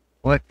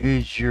 What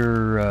is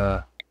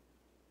your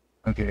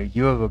okay,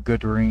 you have a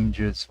good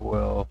range as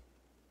well.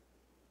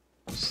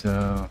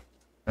 So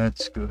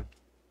that's good.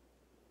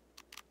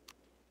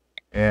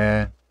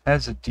 Yeah,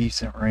 has a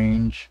decent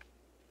range.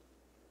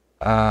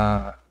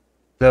 Though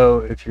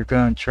if you're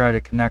gonna try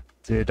to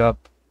connect it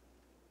up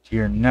to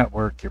your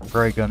network, you're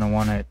probably gonna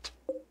want it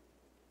a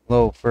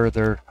little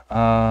further.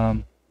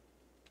 I'm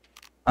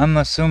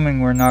assuming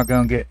we're not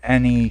gonna get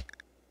any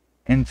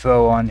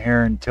info on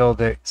here until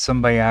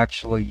somebody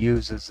actually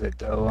uses it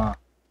though,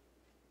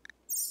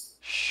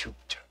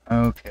 Shoot.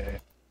 Okay.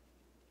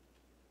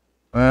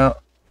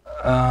 Well,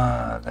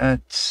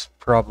 that's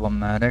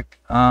problematic.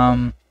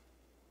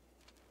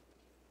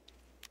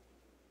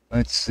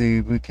 Let's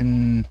see, we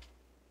can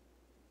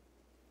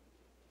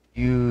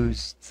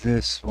use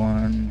this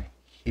one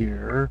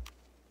here.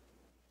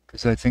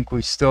 Because I think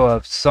we still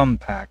have some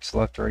packs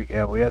left, right?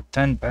 Yeah, we have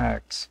 10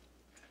 packs.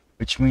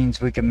 Which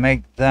means we can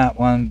make that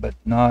one, but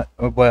not...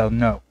 Oh, well,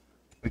 no.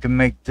 We can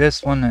make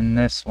this one and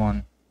this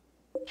one.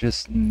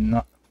 Just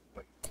not...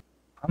 Wait.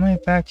 How many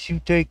packs you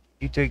take?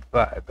 You take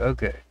 5.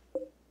 Okay.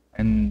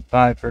 And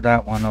 5 for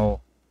that one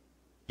will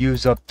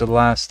use up the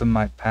last of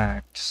my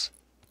packs.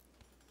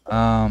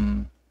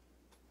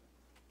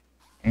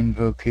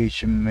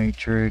 Invocation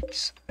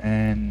Matrix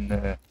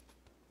and...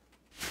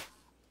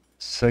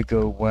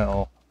 Psycho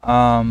Well.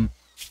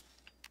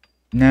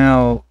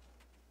 Now,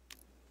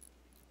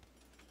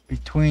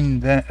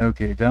 between that,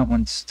 okay, that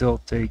one still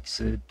takes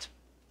it.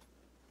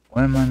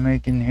 What am I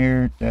making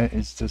here? That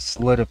is the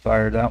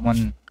solidifier. That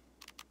one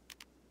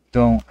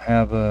don't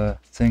have a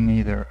thing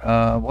either.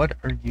 What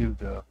are you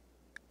though?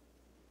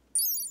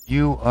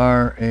 You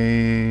are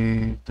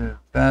the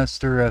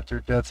faster after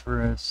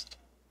Deathrest.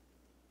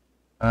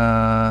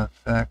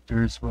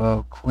 Factors,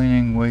 well,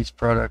 cleaning waste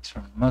products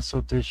from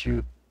muscle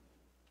tissue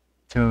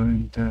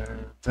to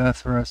the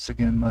Deathrest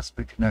again must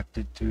be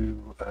connected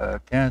to a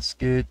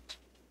gasket.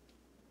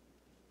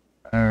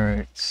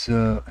 Alright,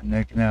 so, and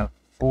they can have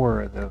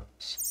 4 of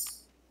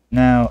those.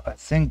 Now, I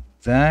think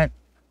that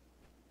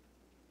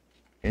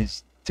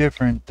is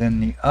different than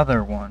the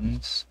other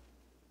ones.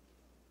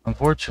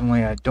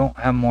 Unfortunately, I don't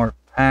have more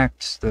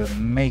packs to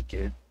make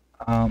it.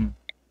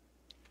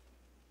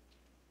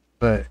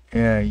 But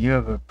yeah, you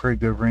have a pretty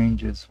good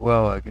range as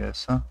well, I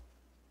guess, huh?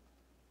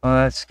 Oh,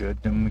 that's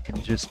good. Then we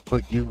can just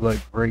put you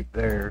like right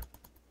there.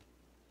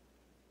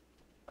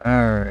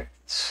 Alright,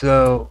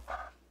 so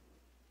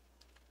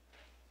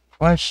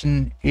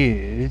question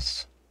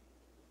is,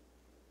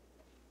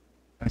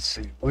 let's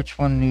see, which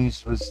one of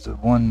these was the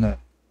one that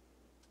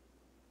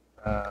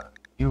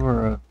you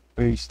were a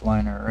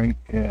baseliner, right?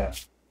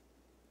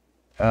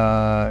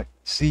 Yeah.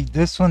 See,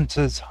 this one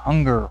says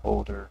hunger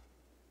holder.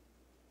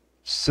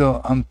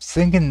 So I'm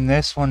thinking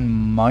this one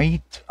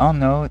might, oh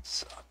no,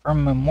 it's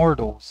from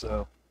Immortals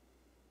though.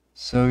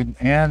 So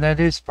yeah, that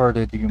is part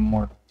of the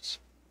Immortals.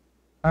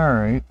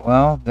 Alright,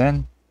 well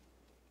then,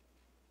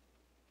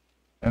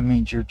 that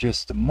means you're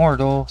just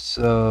immortal,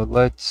 so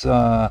let's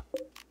go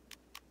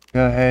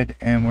ahead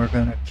and we're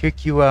gonna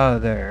kick you out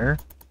of there.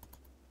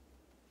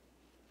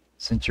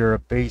 Since you're a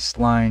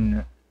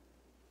baseline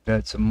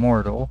that's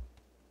immortal,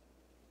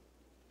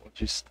 we'll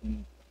just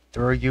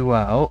throw you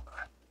out.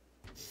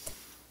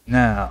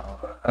 Now,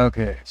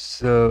 okay,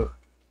 so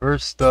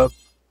first up,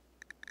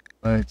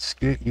 let's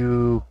get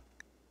you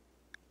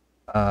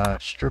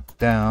stripped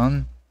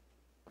down.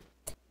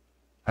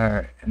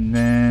 Alright, and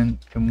then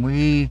can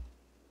we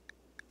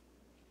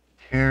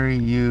carry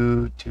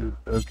you to,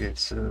 okay,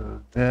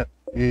 so that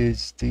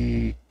is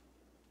the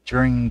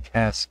drain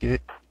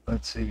casket.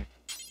 Let's see.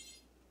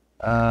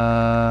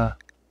 No,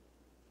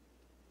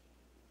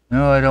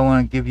 I don't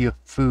want to give you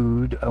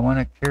food. I want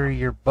to carry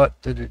your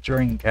butt to the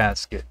drain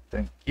casket.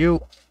 Thank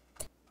you.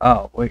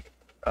 Oh, wait.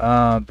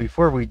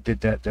 Before we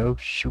did that though,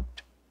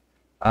 shoot.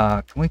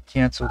 Can we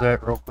cancel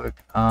that real quick?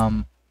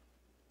 Can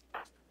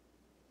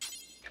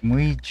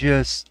we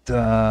just, you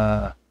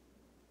know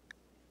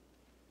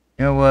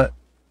what?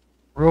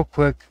 Real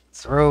quick,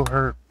 throw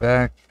her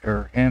back,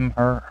 or him,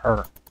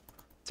 her.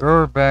 Throw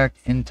her back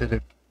into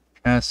the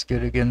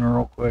casket again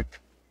real quick.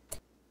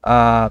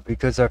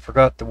 Because I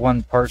forgot the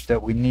one part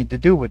that we need to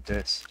do with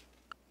this.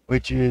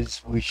 Which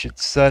is, we should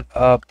set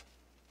up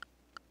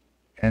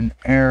an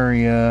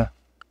area,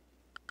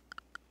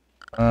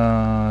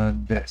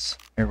 this.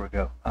 Here we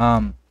go.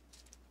 We're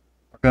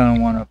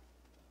gonna want to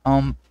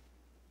pump.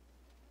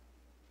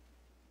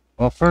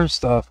 Well,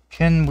 first off,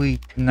 can we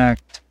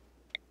connect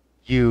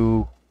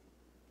you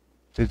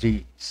to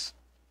these?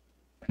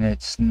 And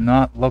it's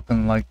not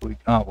looking like we,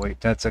 oh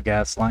wait, that's a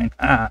gas line.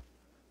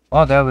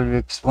 Well, that would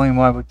explain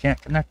why we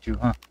can't connect you,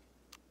 huh?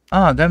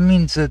 Ah, that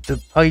means that the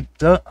pipe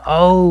does,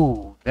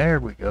 oh, there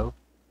we go.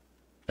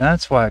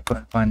 That's why I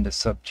couldn't find the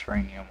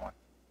subterranean one.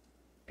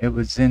 It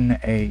was in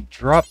a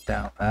drop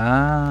down.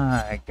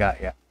 Ah, I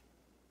got ya.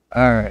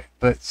 Alright,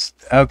 but,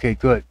 okay,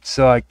 good.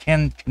 So I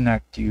can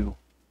connect you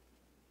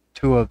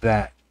to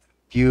that.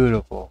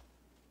 Beautiful.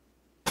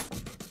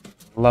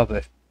 Love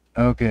it.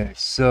 Okay,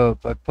 so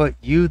if I put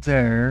you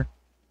there,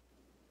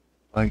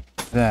 like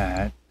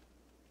that,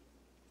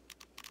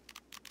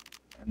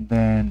 and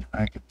then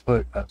I could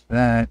put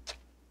that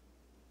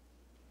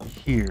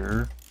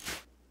here.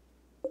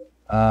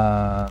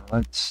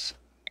 Let's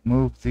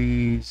move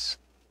these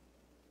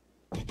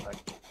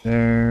like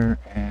there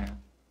and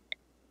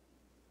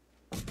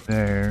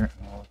there.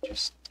 And we'll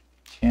just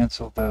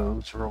cancel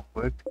those real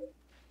quick.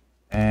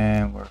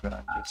 And we're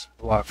gonna just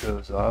block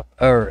those off.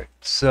 Alright,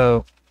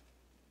 so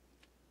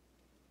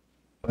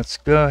let's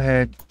go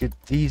ahead and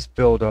get these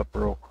built up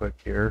real quick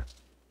here.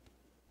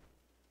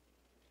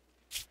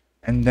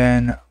 And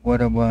then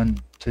what I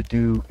want to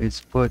do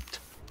is put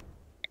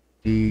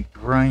the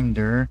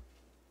grinder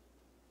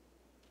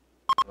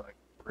like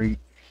right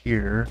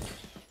here.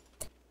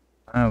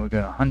 Oh, we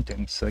got a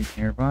hunting site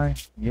nearby.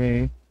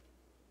 Yay.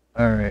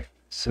 Alright,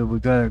 so we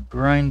got a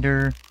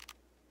grinder.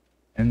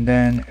 And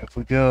then if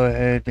we go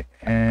ahead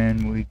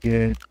and we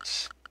get,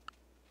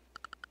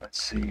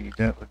 let's see,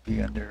 that would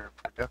be under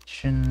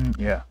production.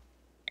 Yeah.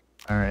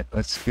 Alright,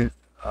 let's get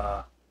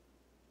a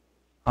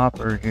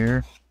hopper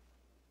here.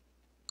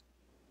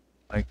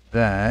 Like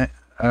that.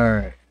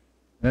 Alright.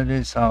 That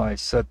is how I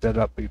set that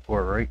up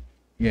before, right?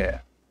 Yeah.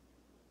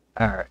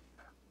 Alright.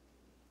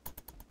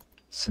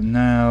 So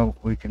now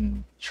we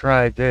can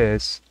try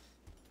this.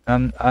 I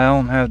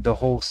don't have the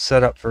whole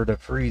setup for the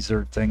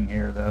freezer thing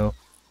here though.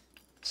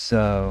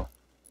 So,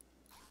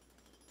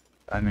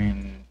 I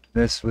mean,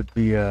 this would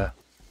be a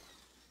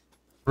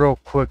real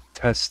quick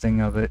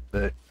testing of it,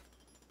 but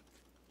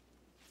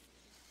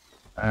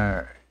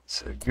alright,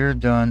 so you're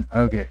done.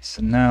 Okay,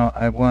 so now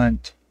I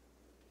want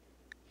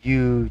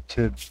you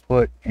to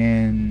put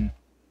in,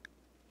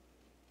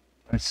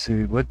 let's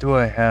see, what do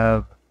I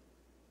have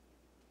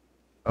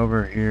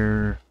over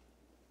here?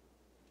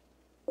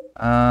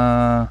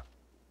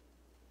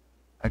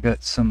 I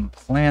got some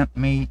plant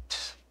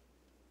meat.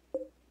 I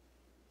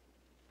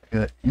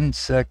got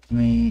insect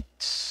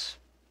meat.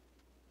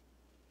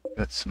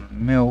 Got some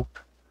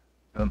milk.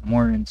 Got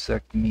more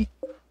insect meat.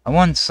 I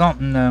want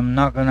something that I'm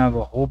not gonna have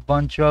a whole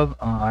bunch of.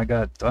 I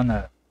got a ton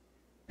of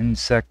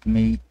insect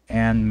meat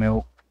and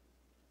milk.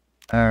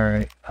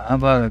 Alright, how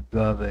about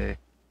agave?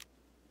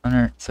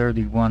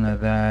 131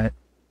 of that.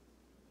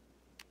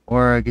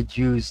 Or I could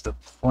use the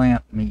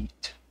plant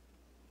meat.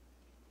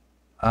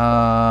 Do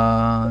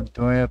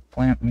I have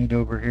plant meat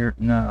over here?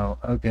 No.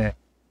 Okay.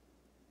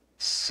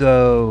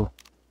 So,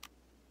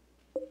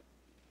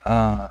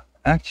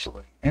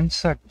 actually,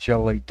 insect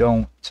jelly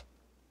don't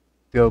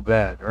go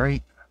bad,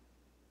 right?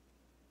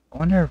 I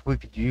wonder if we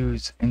could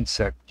use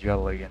insect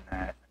jelly in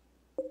that.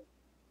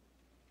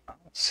 I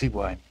don't see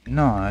why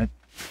not.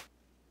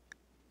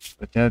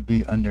 But that'd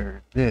be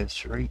under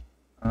this, right?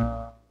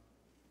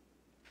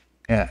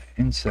 Yeah,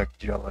 insect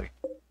jelly.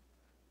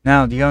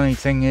 Now, the only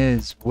thing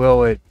is,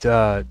 will it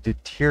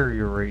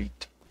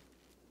deteriorate?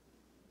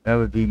 That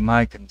would be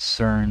my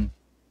concern.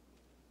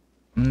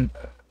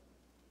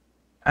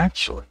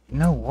 Actually, you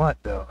know what,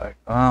 though?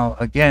 Well,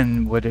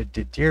 again, would it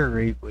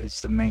deteriorate was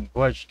the main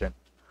question.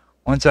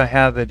 Once I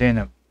have it in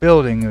a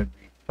building, it would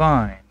be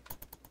fine.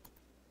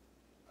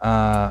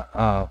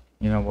 Oh,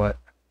 you know what?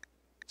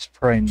 It's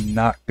probably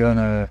not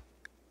gonna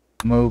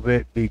move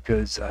it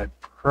because I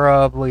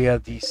probably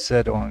have these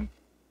set on.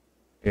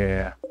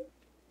 Yeah.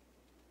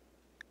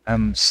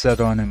 I'm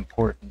set on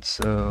important,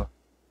 so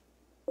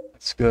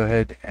let's go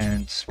ahead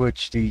and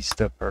switch these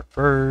to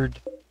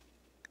preferred.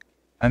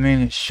 I mean,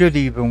 it should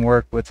even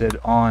work with it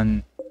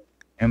on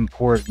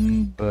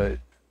important, but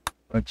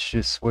let's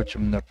just switch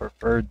them to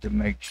preferred to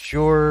make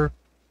sure.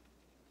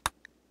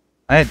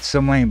 I had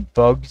so many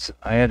bugs,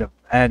 I had to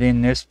add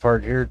in this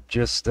part here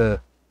just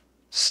to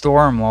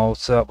store them all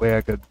so that way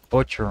I could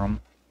butcher them.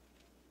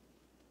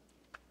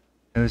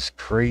 It was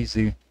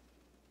crazy.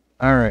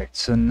 Alright,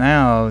 so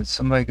now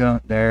somebody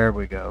go. There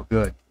we go.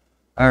 Good.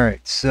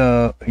 Alright,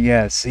 so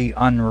yeah, see,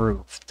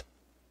 unroofed.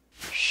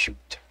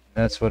 Shoot.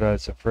 That's what I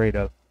was afraid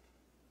of.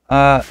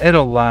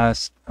 It'll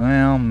last.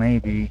 Well,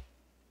 maybe.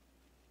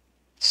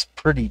 It's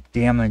pretty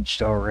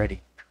damaged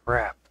already.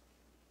 Crap.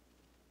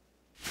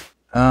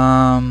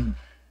 I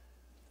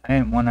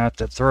didn't want to have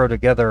to throw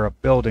together a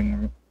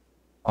building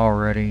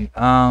already.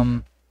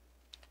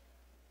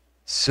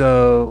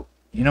 So,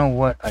 you know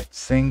what I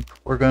think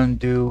we're going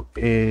to do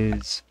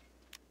is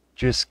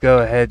just go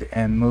ahead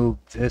and move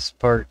this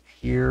part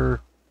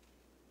here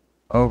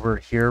over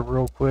here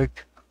real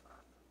quick.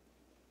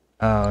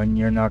 And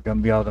you're not going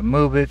to be able to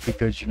move it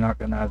because you're not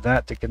going to have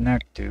that to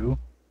connect to.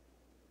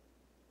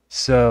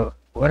 So,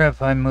 what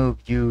if I move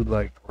you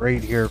like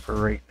right here for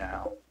right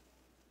now?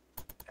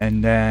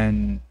 And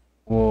then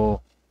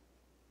we'll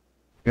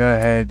go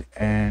ahead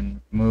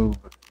and move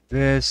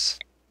this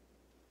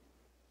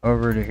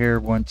over to here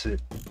once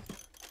it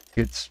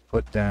gets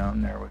put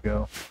down. There we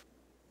go.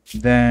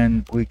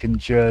 Then we can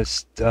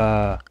just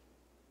run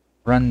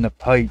the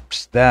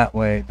pipes that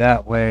way.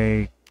 That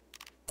way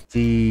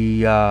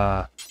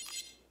the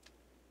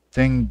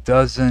thing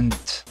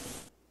doesn't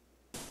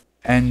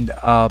end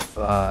up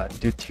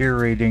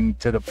deteriorating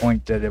to the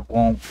point that it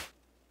won't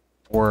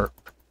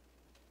work.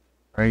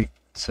 Right?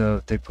 So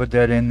if they put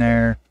that in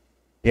there,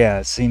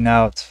 yeah, see,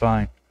 now it's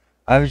fine.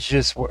 I was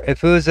just,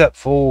 if it was at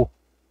full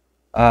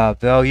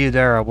value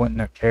there, I wouldn't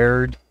have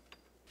cared.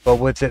 But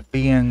with it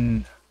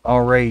being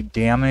already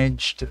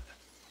damaged,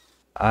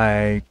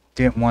 I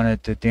didn't want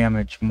it to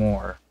damage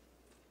more.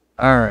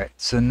 Alright,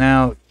 so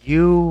now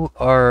you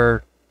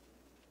are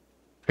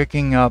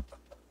picking up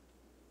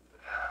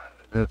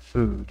the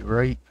food,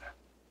 right?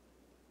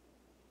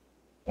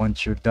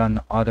 Once you're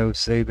done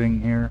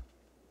auto-saving here.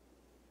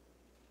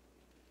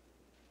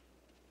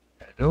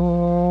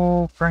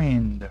 Hello,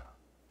 friend.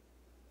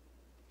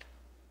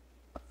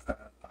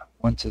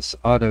 Once this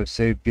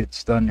auto-save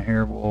gets done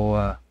here,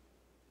 we'll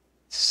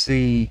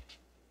see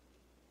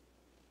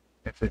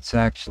if it's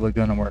actually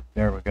going to work.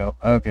 There we go.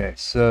 Okay,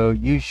 so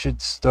you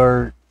should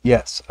start.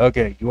 Yes,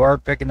 okay, you are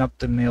picking up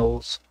the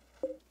meals.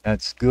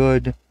 That's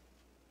good.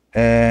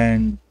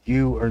 And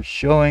you are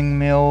showing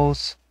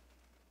meals,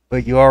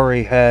 but you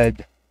already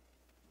had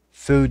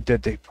food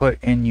that they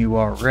put in you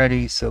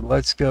already. So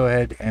let's go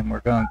ahead and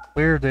we're going to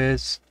clear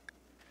this.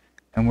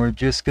 And we're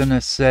just going to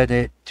set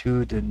it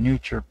to the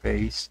neutral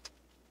paste.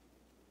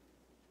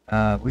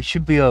 We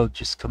should be able to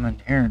just come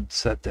in here and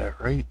set that,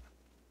 right?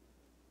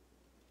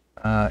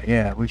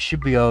 Yeah, we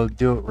should be able to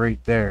do it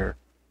right there.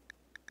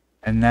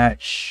 And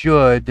that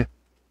should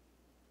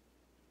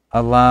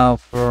allow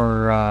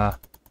for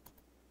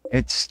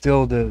it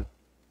still to,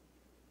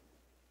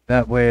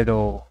 that way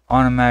it'll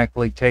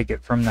automatically take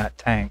it from that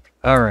tank.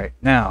 Alright,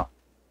 now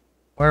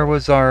Where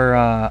was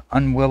our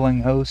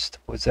unwilling host?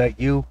 Was that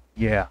you?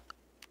 Yeah.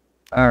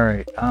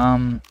 Alright,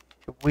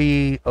 could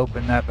we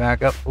open that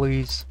back up,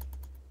 please?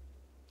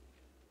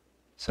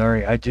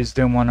 Sorry, I just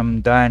didn't want them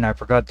dying. I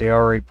forgot they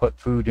already put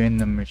food in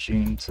the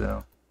machine,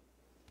 so...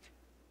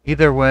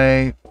 Either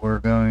way, we're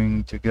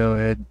going to go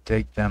ahead and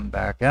take them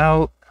back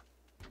out.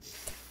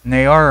 And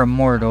they are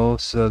immortal,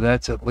 so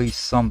that's at least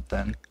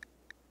something.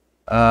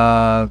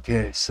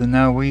 Okay, so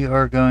now we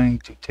are going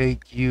to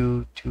take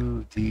you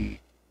to the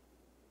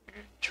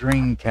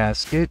drain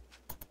casket.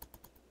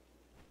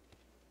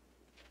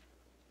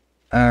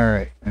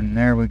 Alright, and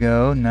there we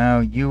go.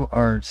 Now you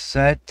are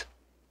set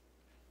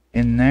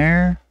in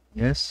there.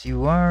 Yes,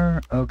 you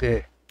are.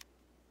 Okay.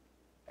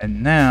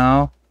 And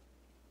now,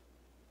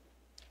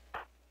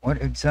 what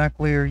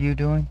exactly are you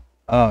doing?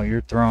 Oh,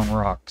 you're throwing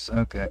rocks.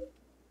 Okay.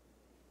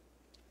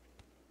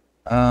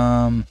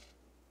 Now,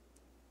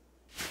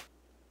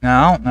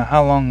 I don't know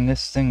how long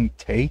this thing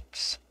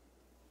takes.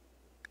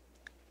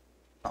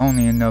 I don't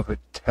even know if it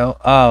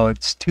oh,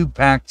 it's 2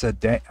 packs a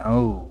day.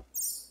 Oh.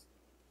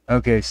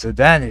 Okay, so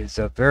that is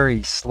a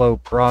very slow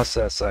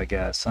process, I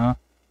guess, huh?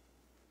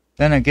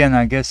 Then again,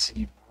 I guess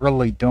you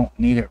really don't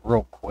need it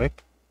real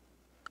quick.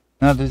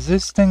 Now, does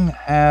this thing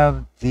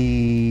have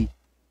the...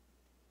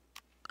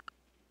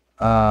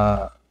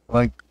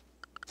 like,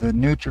 the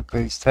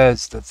NutriPaste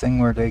has the thing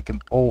where they can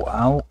pull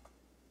out?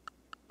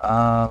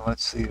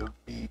 Let's see, it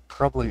would be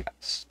probably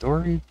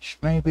storage,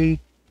 maybe?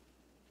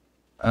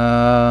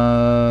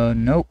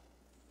 Nope.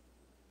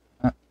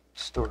 Not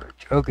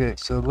storage. Okay,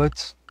 so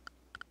let's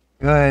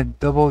go ahead,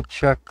 double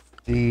check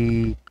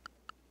the,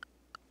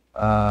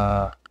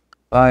 biotech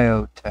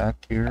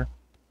here.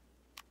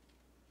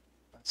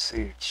 Let's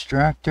see,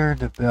 extractor,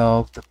 the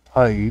valve, the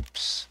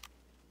pipes,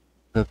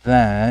 the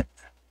vat.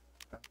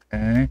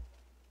 Okay.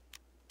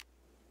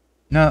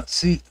 No,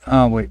 see,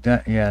 oh wait,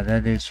 that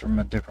is from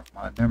a different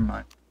mod. Never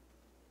mind. I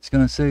was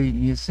gonna say,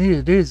 you see,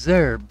 it is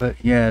there, but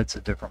yeah, it's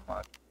a different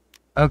mod.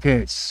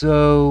 Okay,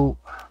 so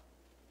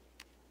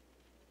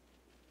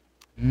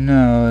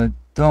no, it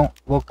don't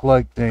look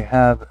like they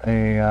have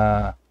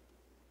a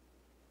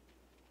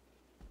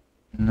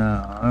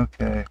no,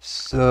 okay,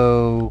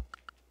 so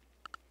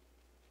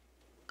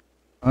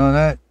well,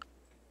 that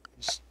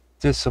is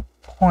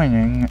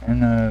disappointing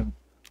in a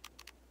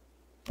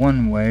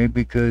one way,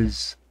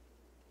 because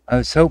I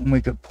was hoping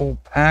we could pull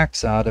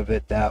packs out of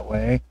it that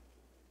way.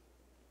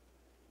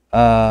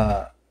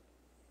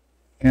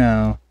 You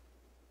know,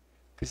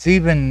 because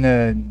even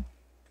the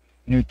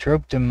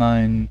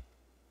Neutroptamine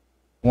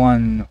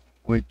one,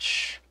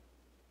 which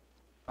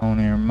I don't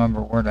even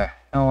remember where the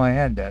hell I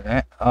had that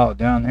at. Oh,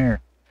 down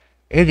here.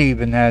 It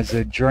even has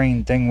a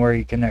drain thing where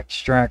you can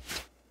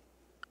extract.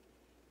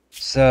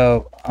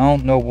 So, I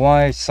don't know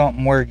why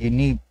something where you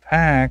need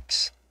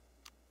packs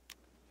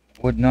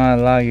would not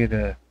allow you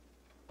to...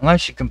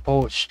 Unless you can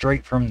pull it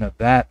straight from the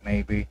vat,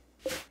 maybe.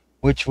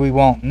 Which we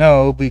won't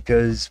know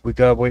because we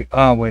gotta wait.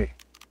 Oh, wait.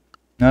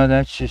 No,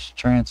 that's just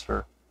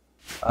transfer.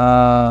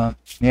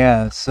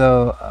 Yeah,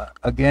 so,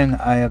 again,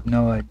 I have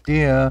no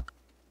idea.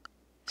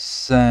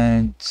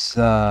 Since,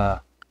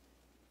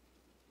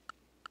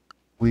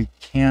 we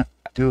can't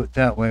do it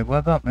that way. What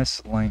about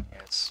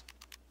miscellaneous?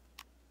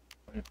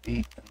 Would it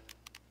be...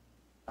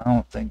 I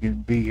don't think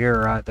it'd be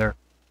here either.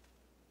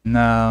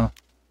 No.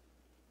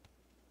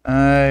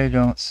 I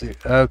don't see...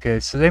 Okay,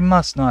 so they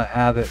must not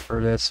have it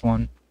for this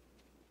one.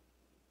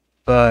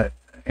 But,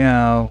 you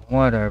know,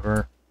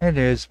 whatever. It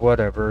is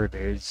whatever it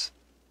is.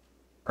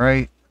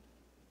 Right?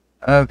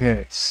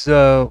 Okay,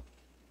 so...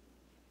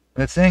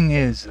 The thing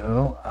is,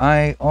 though,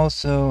 I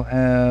also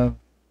have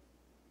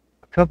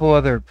a couple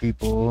other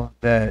people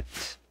that...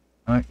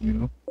 Not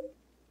you.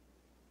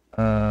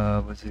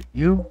 Was it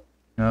you?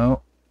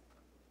 No.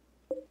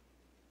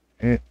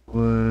 It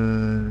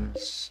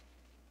was...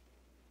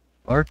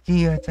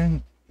 Larky, I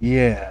think?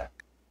 Yeah.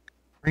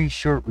 Pretty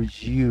sure it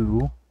was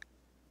you.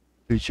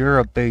 Because you're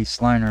a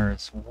baseliner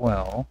as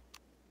well.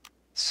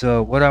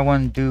 So what I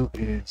want to do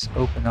is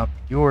open up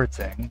your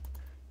thing.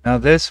 Now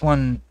this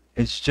one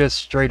is just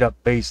straight up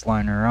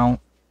baseliner.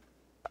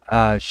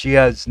 She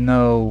has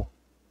no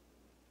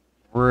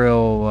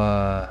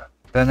real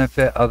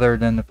benefit other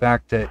than the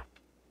fact that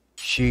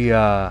she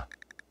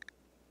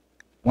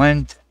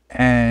went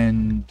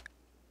and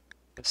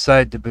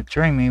decided to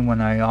betray me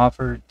when I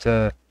offered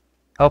to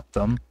help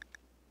them.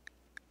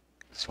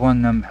 It's one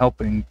of them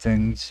helping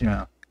things, you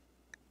know.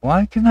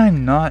 Why can I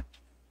not...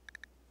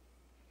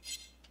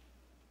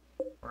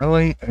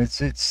 Really?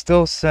 Is it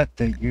still set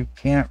that you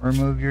can't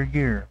remove your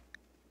gear?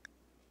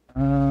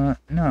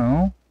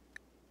 No.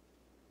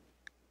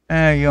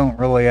 You don't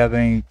really have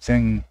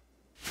anything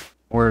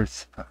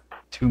worth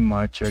too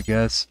much, I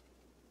guess.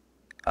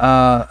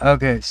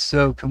 Okay,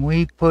 so can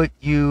we put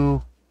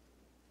you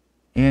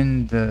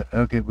in the...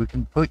 Okay, we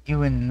can put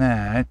you in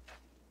that.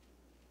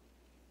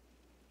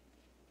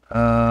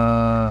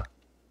 Let's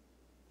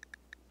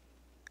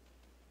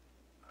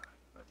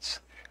see.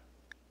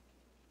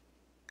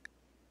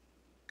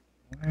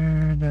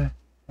 Where the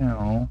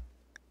hell?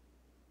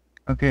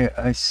 Okay,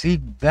 I see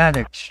that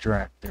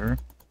extractor.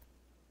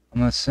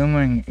 I'm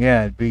assuming,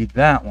 yeah, it'd be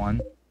that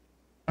one.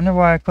 Wonder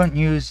why I couldn't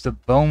use the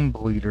bone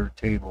bleeder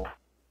table.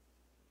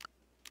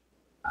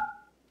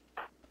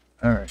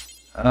 Alright.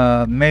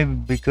 Maybe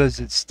because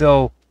it's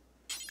still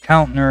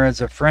counting her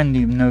as a friend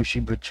even though she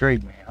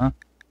betrayed me, huh?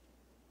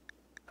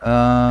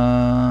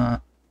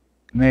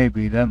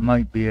 Maybe. That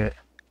might be it.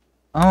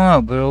 I don't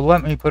know, but it'll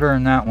let me put her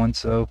in that one,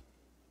 so...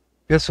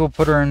 Guess we'll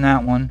put her in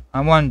that one.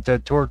 I wanted to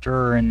torture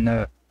her in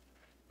the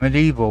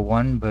medieval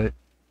one, but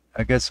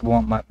I guess it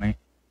won't let me.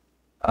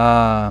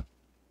 Now,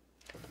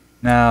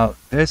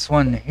 this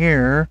one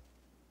here...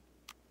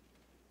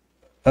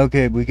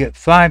 Okay, we get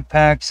 5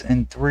 packs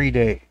in 3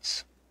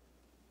 days.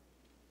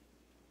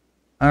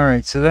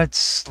 Alright, so that's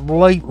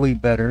slightly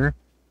better.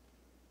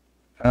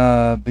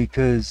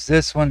 Because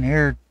this one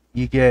here,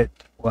 you get...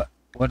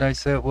 What I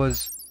said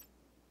was...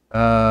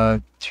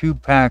 2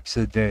 packs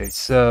a day,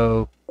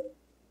 so...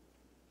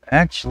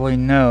 Actually,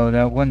 no,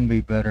 that wouldn't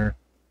be better.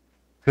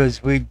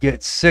 Because we'd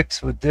get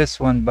 6 with this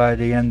one by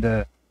the end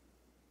of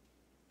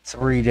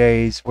 3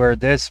 days, where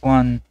this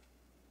one,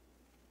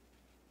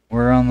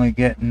 we're only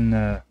getting,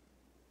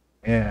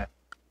 yeah.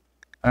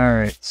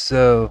 Alright,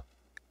 so,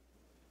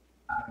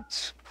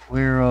 let's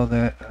clear all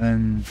that,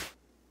 and,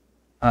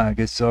 I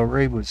guess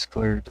already was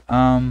cleared.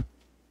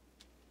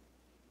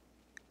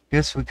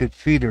 Guess we could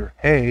feed her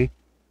hay.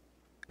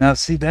 Now,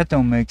 see, that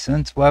don't make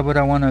sense. Why would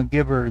I want to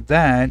give her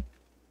that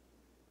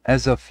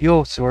as a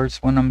fuel source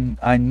when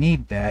I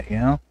need that, you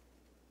know?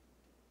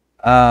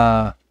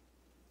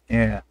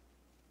 Yeah.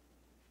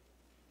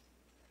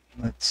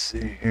 Let's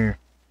see here.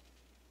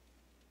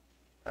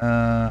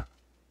 Gotta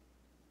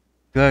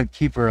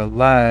keep her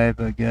alive,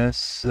 I guess,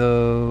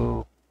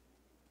 so...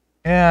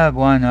 Yeah,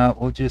 why not?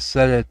 We'll just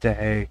set it to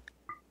hay.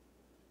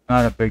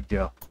 Not a big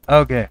deal.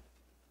 Okay.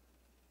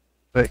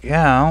 But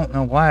yeah, I don't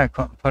know why I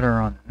couldn't put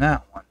her on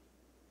that one.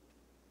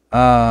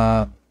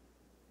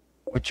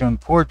 Which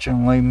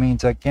unfortunately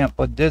means I can't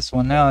put this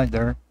one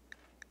either.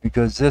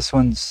 Because this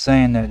one's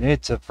saying that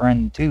it's a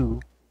friend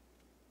too.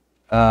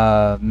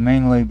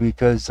 Mainly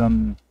because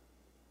I'm...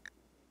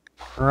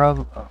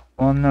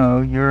 Well,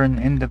 no, you're an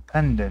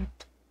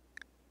independent.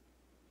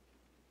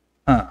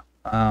 Huh.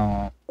 I don't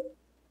know.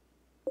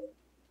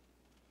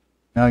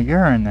 Now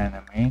you're an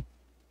enemy.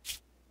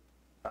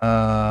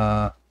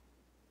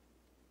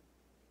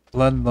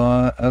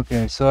 Bloodlaw.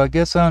 Okay, so I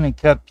guess I only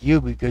kept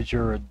you because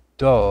you're a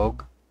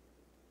dog.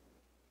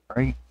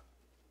 Right?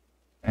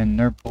 And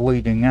they're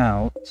bleeding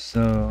out,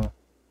 so...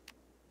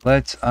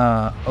 Let's,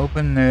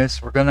 open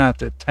this. We're gonna have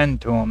to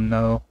tend to them,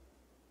 though.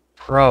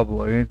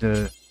 Probably,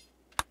 to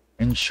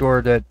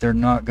ensure that they're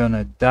not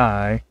gonna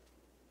die.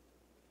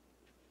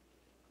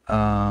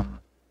 I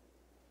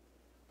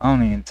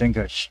don't even think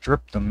I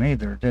stripped them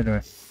either, did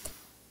I?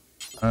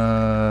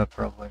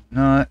 Probably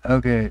not.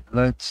 Okay,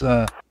 let's,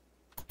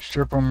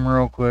 strip them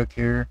real quick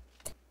here.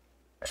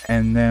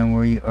 And then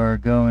we are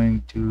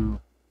going to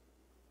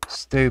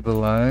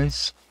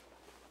stabilize.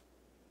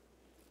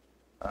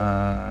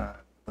 Let's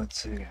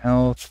see,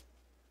 health.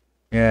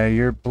 Yeah,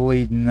 you're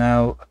bleeding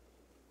out.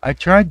 I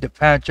tried to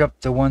patch up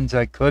the ones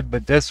I could,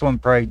 but this one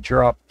probably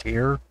dropped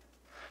here.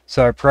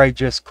 So I probably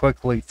just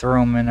quickly threw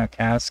them in a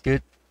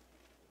casket.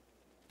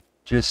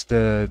 Just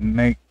to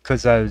make,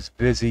 because I was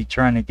busy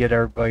trying to get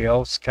everybody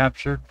else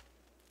captured.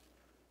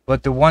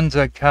 But the ones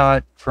I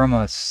caught from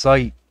a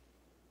site,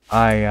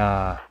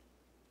 I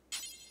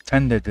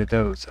tended to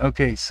those.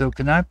 Okay, so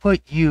can I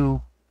put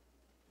you...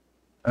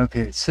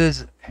 Okay, it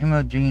says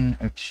Hemogen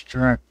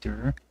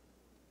Extractor.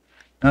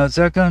 Now, is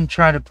that going to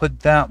try to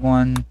put that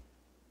one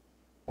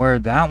where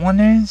that one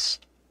is?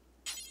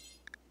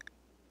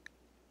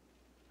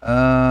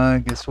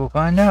 I guess we'll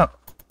find out.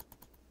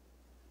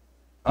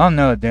 Oh,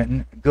 no, it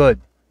didn't.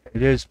 Good.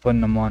 It is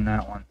putting them on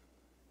that one.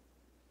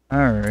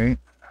 Alright.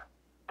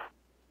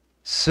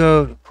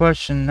 So, the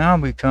question now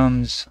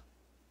becomes,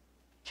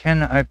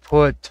 can I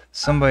put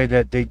somebody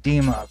that they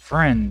deem a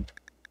friend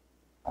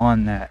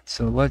on that?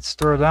 So let's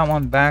throw that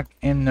one back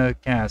in the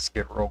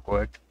casket real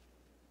quick.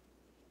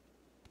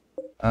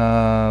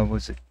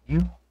 Was it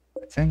you?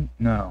 I think,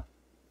 no.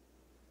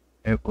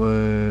 It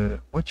was,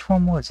 which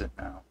one was it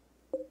now?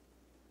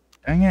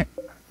 Dang it.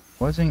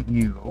 Wasn't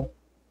you.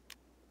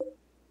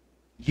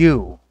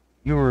 You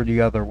were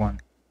the other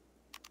one.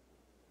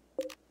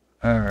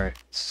 Alright,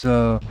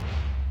 so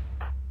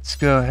let's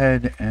go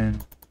ahead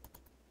and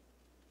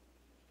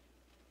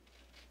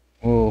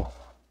we'll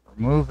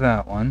remove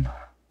that one.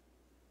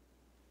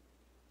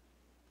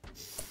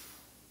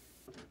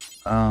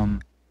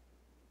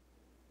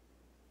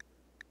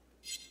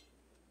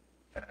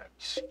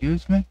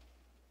 Excuse me?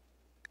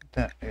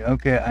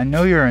 Okay, I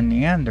know you're a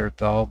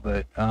Neanderthal,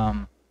 but,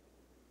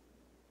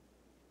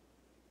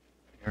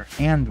 your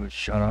hand was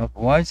shut off.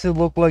 Why does it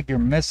look like you're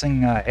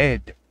missing a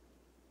head?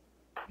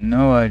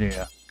 No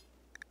idea.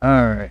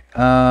 Alright,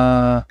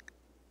 okay,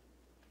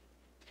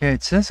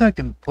 it says I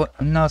can put...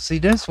 Now, see,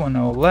 this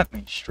one will let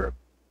me strip.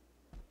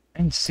 I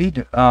didn't see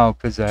the... Oh,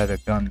 because I had a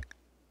gun.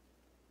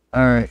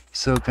 Alright,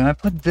 so can I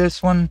put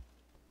this one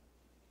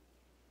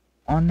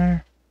on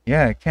there?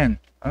 Yeah, it can.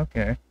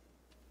 Okay.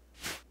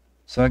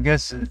 So I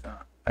guess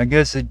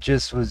it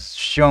just was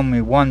showing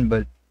me one,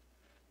 but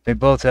they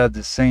both had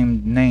the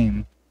same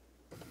name.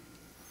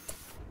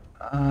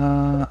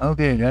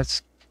 Okay,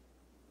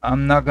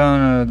 I'm not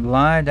gonna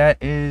lie, that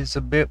is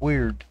a bit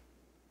weird.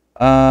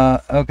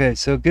 Okay,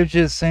 so it gives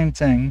you the same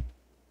thing.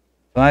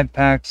 5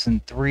 packs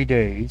in 3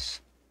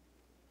 days.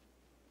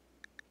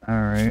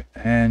 Alright,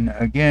 and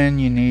again,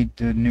 you need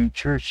the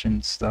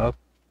nutrition stuff,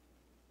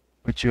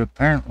 which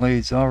apparently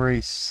is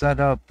already set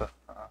up.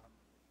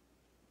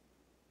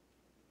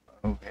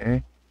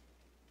 Okay.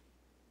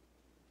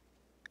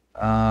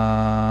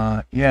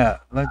 Yeah,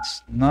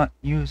 let's not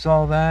use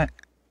all that.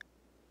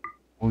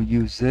 We'll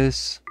use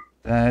this,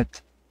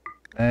 that's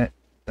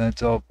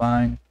all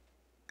fine.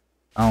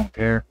 I don't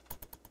care.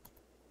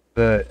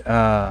 But,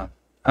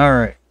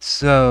 alright,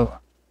 so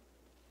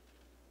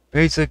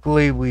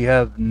basically we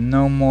have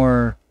no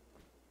more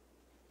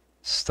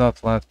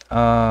stuff left.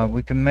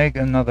 We can make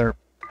another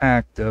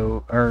pack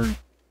though, or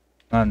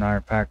not another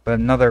pack, but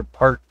another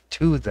part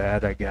to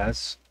that, I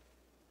guess.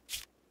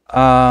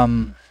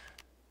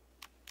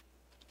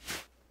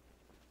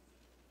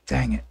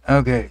 Dang it.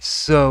 Okay,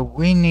 so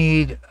we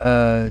need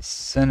a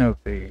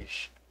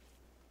Sanguophage,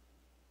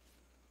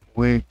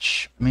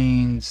 which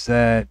means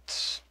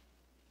that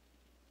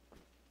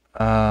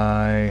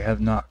I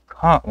have not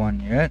caught one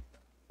yet,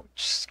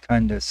 which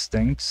kinda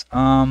stinks.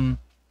 And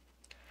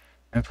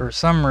for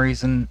some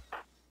reason,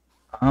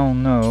 I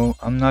don't know,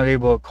 I'm not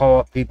able to call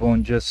up people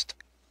and just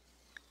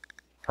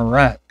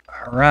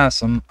harass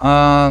them.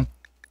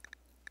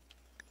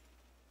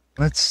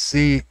 Let's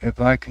see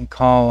if I can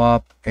call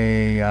up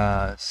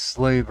a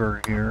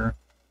slaver here.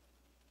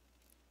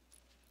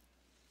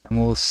 And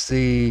we'll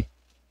see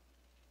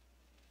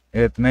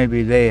if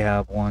maybe they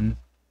have one.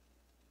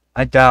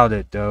 I doubt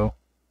it though.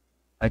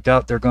 I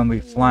doubt they're going to be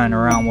flying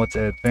around with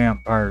a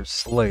vampire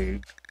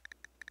slave.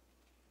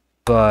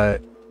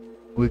 But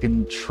we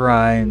can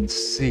try and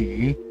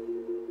see.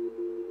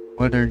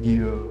 What are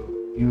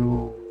you?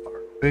 You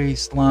are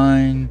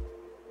baseline.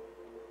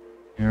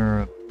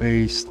 You're a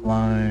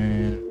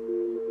baseline.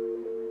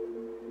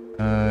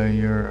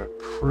 You're a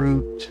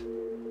recruit.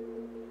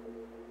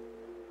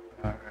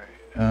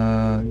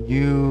 Alright.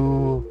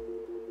 You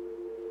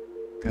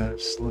got a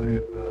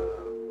slave,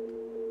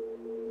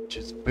 which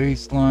is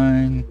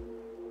baseline.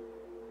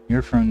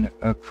 You're from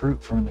a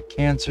recruit from the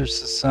Cancer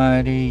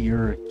Society.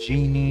 You're a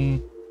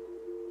genie.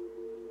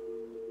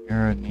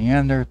 You're a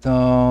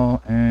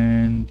Neanderthal,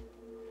 and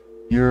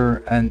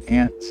you're an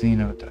ant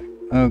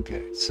xenotype.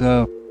 Okay,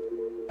 so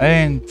I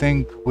didn't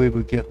think we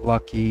would get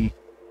lucky.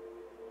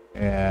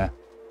 Yeah,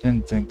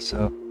 didn't think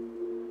so.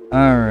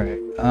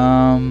 Alright,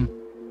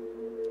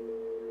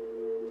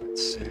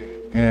 let's see.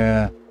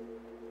 Yeah.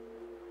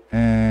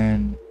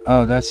 And,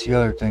 oh, that's the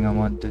other thing I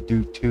wanted to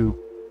do too.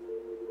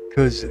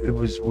 Because it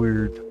was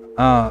weird.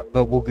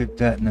 But we'll get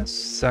that in a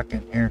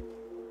second here.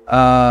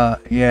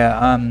 Yeah,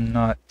 I'm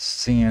not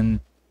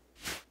seeing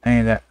any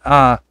of that.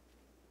 I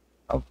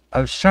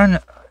was trying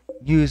to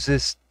use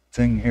this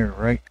thing here,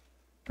 right?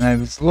 And I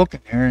was looking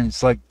here, and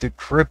it's like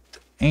decrypt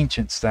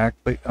ancient stack,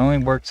 but it only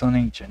works on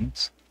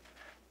ancients.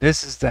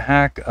 This is to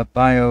hack a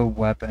bio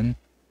weapon.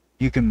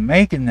 You can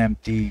make an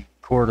empty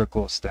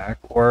cortical stack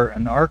or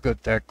an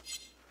architect.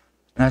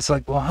 And I was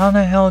like, well, how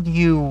the hell do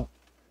you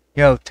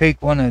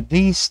take one of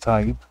these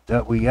type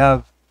that we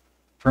have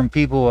from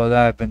people that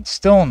I've been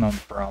stealing them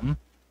from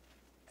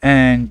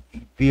and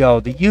be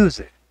able to use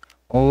it?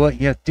 Well,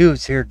 what you have to do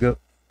is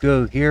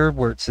go here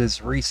where it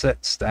says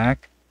reset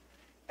stack,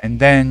 and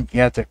then you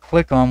have to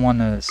click on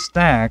one of the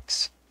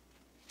stacks,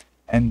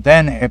 and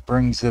then it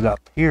brings it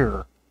up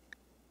here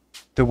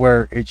to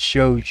where it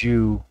shows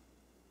you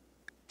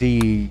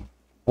the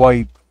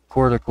wipe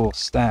cortical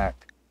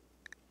stack.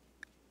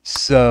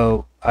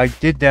 So I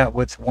did that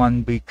with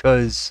one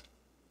because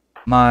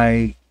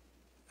my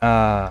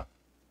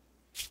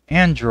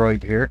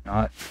Android here,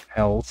 not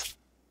health.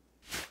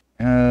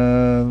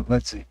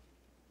 Let's see.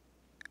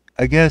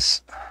 I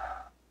guess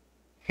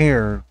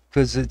here,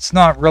 because it's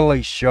not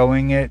really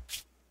showing it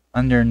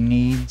under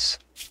needs,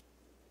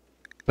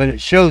 but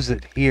it shows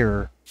it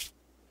here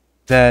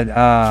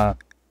that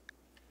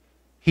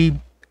he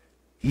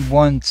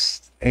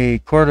wants a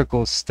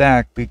cortical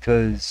stack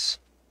because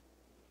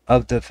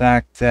of the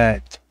fact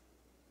that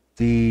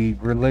the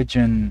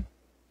religion,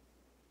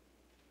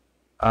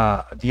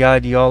 the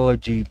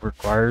ideology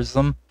requires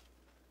them.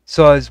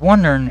 So I was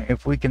wondering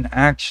if we can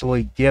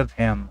actually give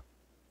him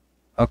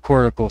a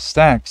cortical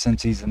stack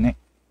since he's an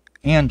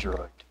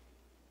android.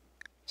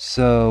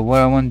 So what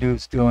I want to do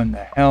is go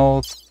into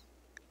health,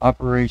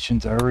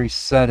 operations. I already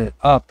set it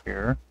up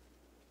here.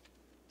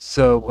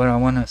 So what I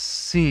want to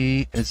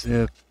see is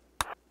if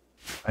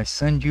I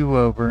send you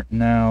over.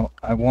 Now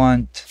I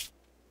want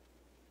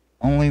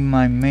only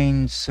my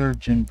main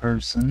surgeon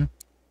person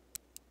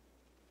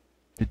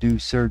to do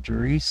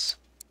surgeries.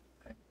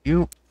 Thank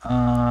you.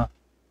 And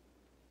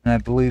I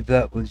believe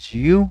that was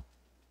you.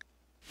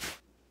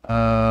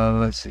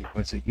 Let's see,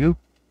 was it you?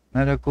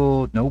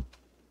 Medical, nope.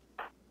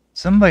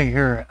 Somebody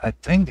here, I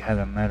think, had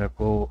a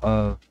medical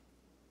of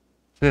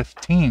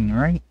 15,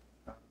 right?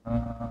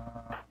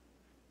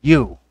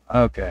 You.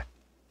 Okay.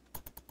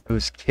 It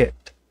was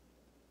Kit.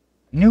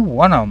 I knew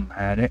one of them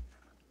had it.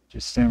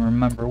 Just didn't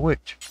remember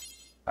which.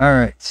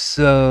 Alright,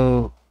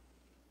 so...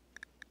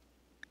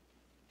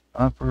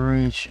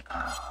 Operation...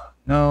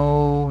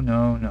 No.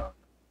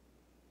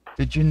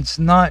 It's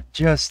not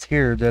just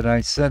here that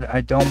I said I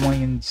don't want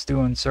you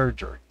doing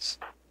surgeries.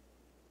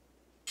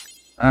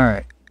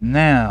 Alright,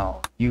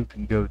 now you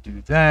can go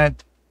do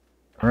that.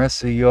 The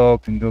rest of y'all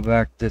can go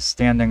back to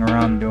standing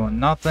around doing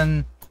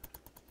nothing.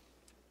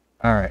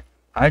 Alright,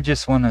 I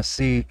just want to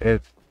see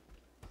if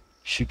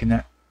she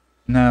can...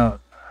 Now...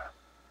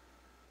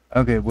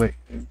 Okay, wait.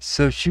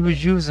 So she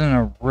was using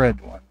a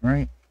red one,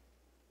 right?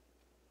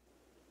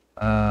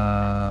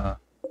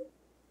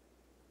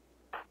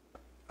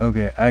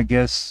 Okay, I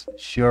guess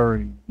she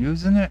already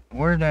using it?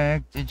 Where the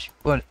heck did she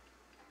put it?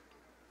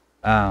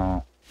 I don't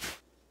know.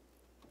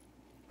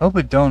 Hope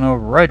it don't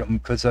overwrite them,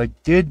 because I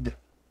did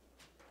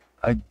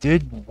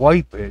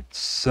wipe it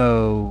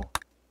so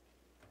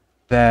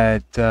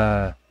that,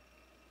 you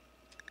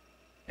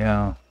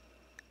know,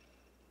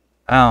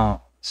 I don't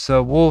know.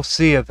 So we'll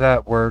see if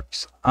that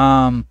works.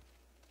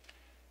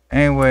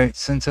 Anyway,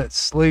 since that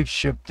slave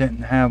ship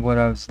didn't have what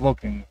I was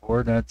looking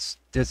for, that's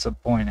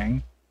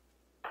disappointing.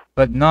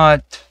 But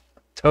not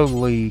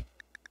totally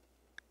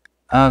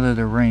out of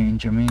the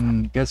range. I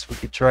mean, I guess we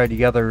could try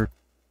the other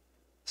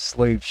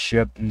slave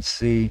ship and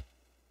see.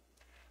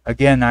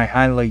 Again, I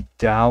highly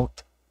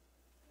doubt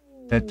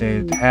that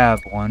they'd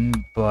have one,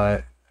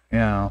 but, you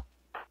know,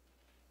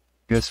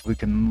 guess we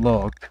can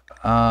look.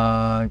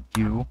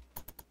 You.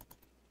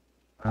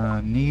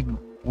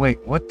 Wait,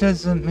 what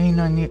does it mean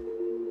I need...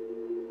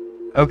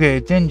 Okay,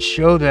 it didn't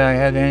show that I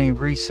had any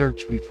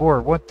research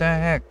before. What the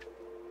heck?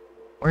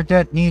 Where'd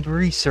that need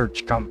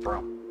research come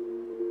from?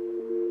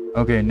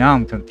 Okay, now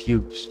I'm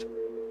confused.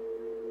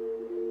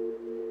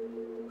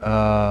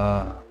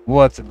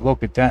 We'll have to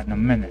look at that in a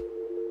minute.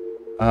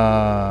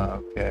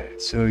 Okay,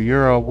 so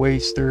you're a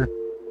waster.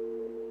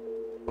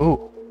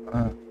 Oh,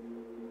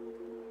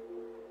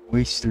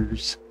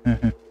 wasters.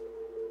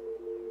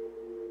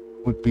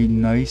 Would be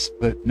nice,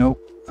 but nope.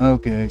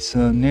 Okay,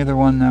 so neither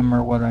one of them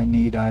are what I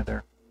need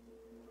either.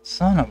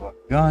 Son of a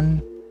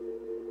gun.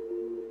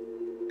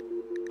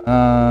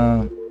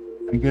 I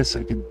guess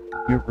I could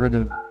get rid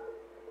of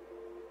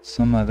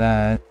some of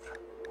that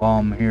while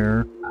I'm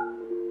here.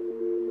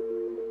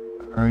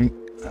 Alright,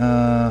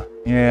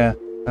 yeah,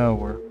 that'll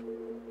work.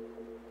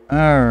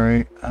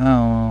 Alright, I don't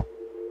know.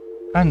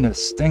 Kinda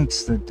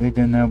stinks that they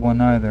didn't have one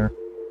either.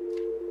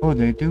 Oh,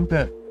 they do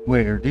got...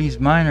 Wait, are these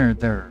mine or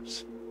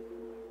theirs?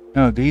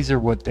 No, these are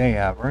what they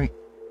have, right?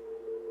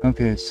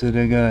 Okay, so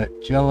they got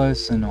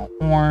Jealous and a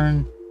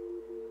horn.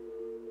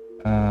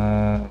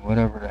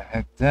 Whatever the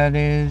heck that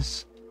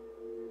is.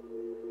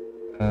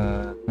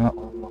 Not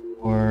level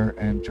 4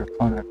 and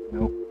Draconic,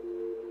 nope.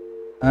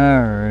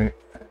 Alright,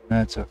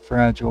 that's a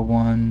fragile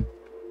one.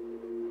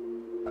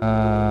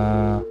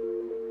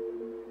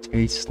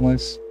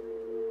 Tasteless.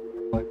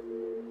 What?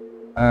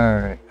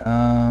 Alright,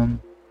 I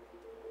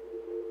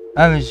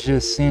was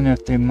just seeing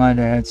if they might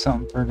have had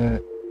something for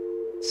the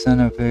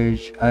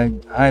Sanguophage. I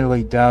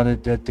highly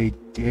doubted that they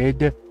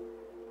did,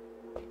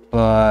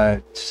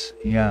 but,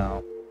 you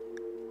know,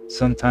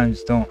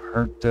 sometimes don't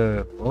hurt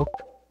to look.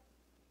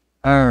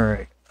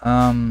 Alright,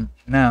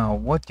 now,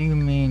 what do you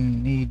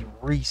mean need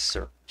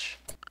research?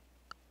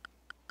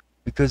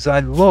 Because I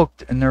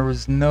looked and there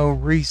was no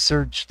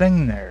research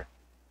thing there.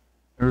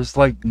 There was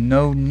like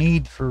no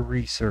need for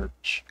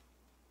research.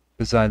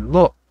 Because I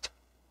looked.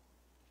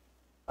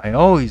 I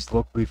always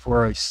look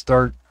before I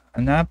start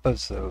an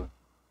episode.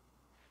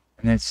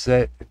 And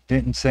it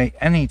didn't say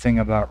anything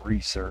about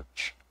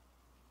research.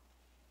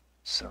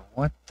 So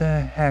what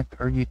the heck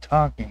are you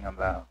talking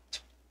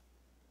about?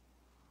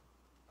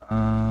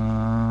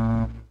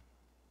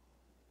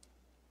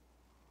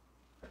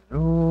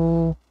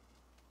 Hello?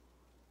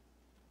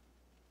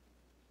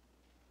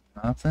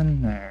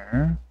 Nothing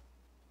there.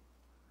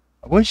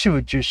 I wish it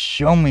would just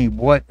show me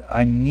what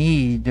I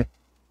need,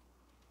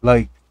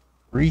 like,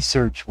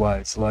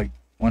 research-wise, like,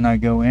 when I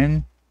go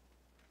in.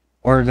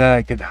 Or that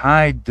I could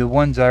hide the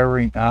ones I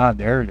already... Ah,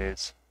 there it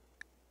is.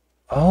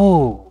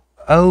 Oh.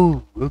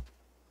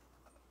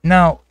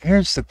 Now,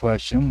 here's the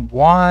question.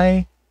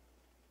 Why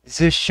is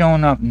this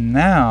showing up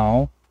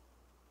now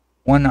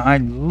when I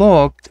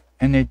looked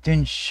and it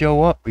didn't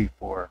show up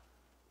before?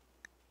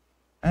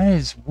 That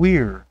is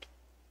weird.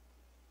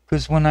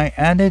 Because when I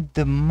added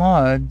the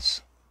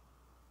mods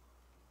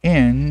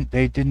in,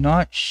 they did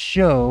not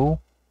show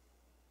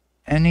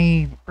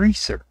any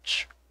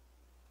research.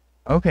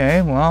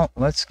 Okay, well,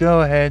 let's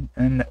go ahead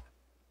and at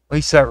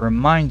least that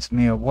reminds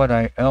me of what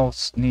I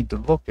else need to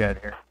look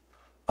at here.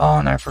 Oh,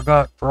 and I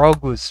forgot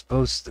Frog was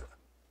supposed to...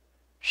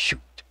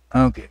 Shoot.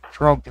 Okay,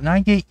 Frog, can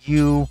I get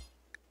you...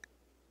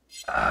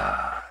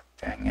 Ah,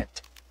 dang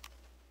it.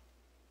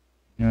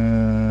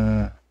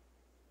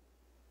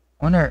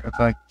 Wonder if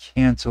I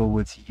cancel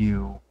with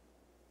you.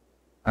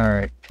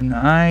 Alright, can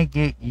I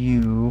get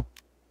you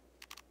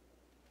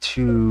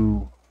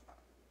to...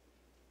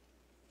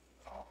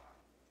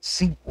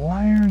 See,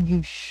 why are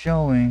you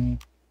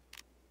showing...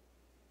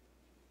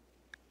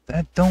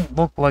 That don't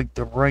look like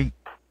the right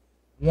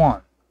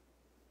one.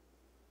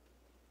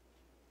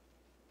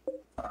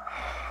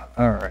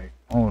 Alright,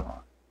 hold on.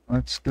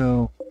 Let's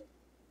go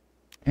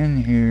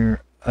in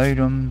here.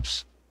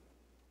 Items.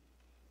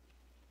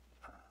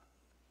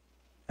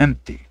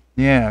 Empty.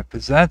 Yeah,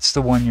 because that's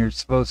the one you're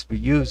supposed to be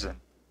using.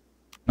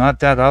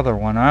 Not that other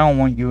one. I don't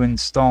want you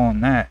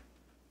installing that.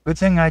 Good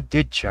thing I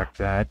did check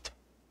that.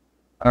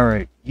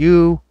 Alright,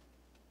 you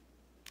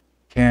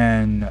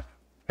can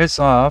piss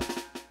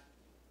off.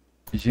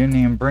 Because you didn't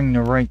even bring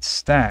the right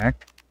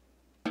stack.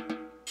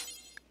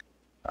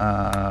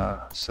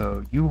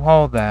 So you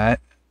haul that.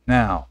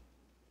 Now,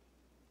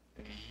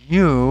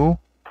 I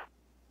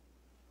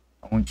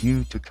want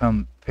you to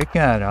come pick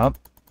that up.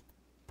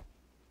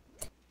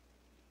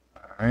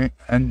 Alright,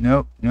 and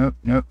nope.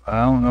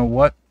 I don't know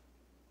what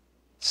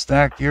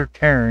stack you're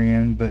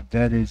carrying, but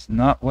that is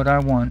not what I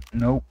want.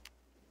 Nope.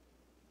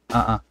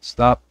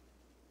 Stop.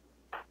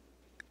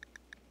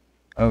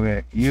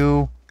 Okay,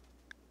 you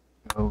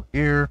go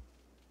here.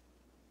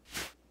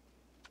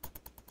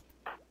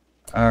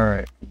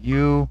 Alright,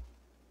 you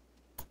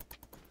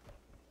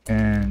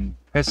can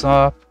piss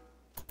off.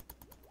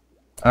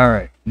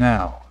 Alright,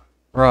 now,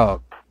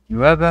 Rob, you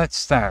have that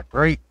stack,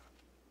 right?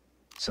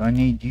 So I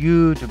need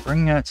you to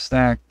bring that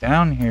stack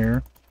down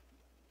here.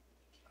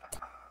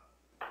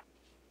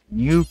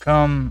 You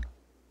come...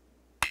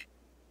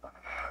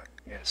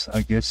 Yes,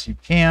 I guess you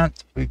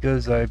can't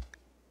because I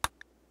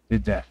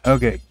did that.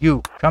 Okay,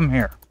 you, come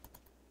here.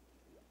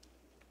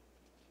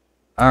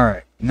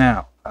 Alright,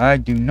 now, I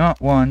do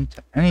not want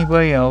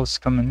anybody else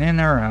coming in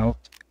or out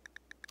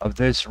of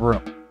this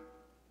room.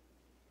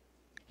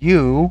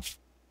 You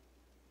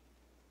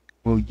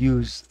will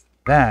use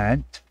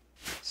that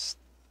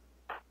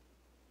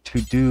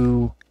to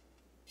do...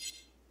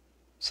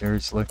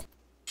 Seriously?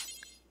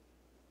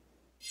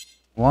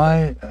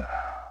 Why?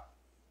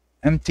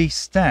 Empty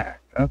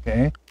stack.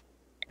 Okay.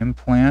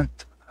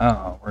 Implant.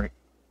 Oh, right.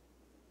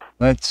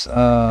 Let's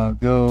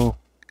go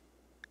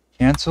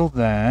cancel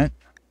that.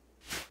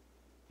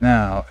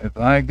 Now, if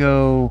I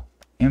go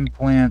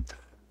implant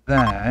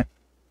that,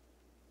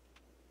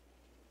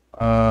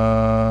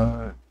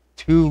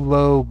 too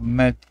low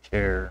med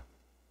care.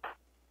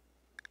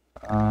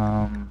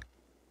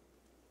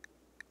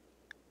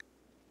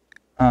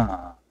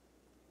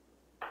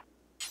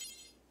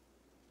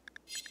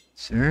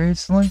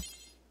 Seriously?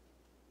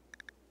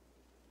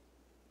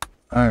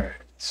 Alright,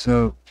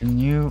 so can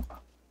you...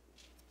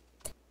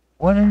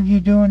 What are you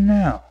doing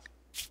now?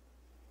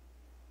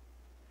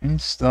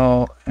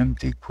 Install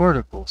empty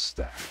cortical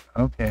stack.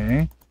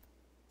 Okay.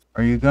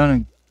 Are you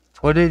gonna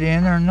put it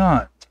in or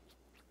not?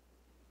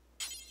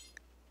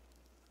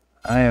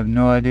 I have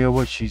no idea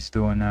what she's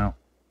doing now.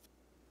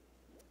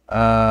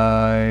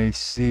 I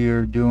see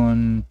her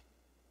doing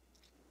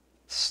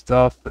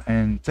stuff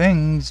and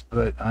things,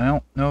 but I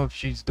don't know if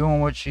she's doing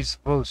what she's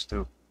supposed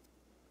to.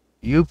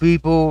 You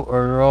people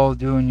are all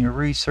doing your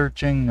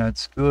researching.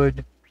 That's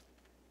good.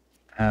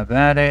 Have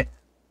at it.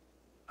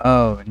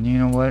 Oh, and you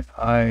know what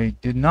I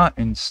did not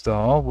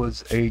install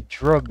was a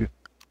drug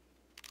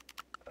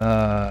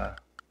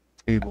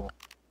table.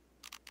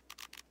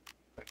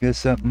 I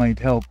guess that might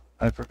help.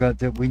 I forgot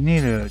that we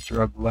need a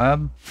drug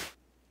lab.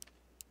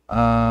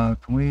 Can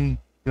we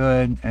go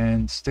ahead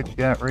and stick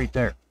that right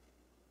there?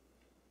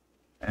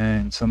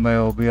 And somebody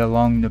will be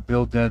along to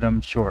build that,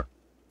 I'm sure.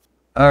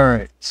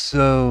 Alright,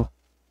 so...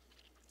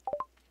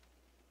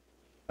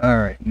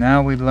 Alright,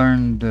 now we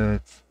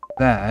learned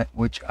that,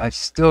 which I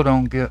still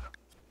don't get...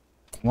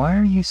 Why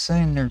are you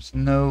saying there's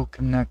no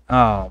connect...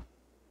 Oh.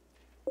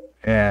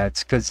 Yeah,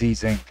 it's because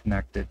these ain't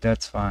connected.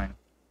 That's fine.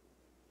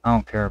 I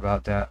don't care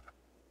about that.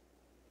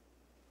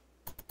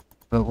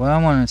 But what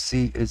I want to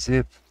see is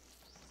if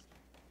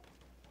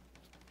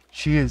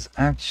she is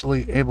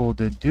actually able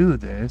to do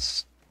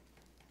this,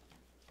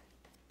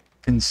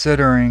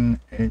 considering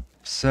it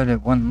said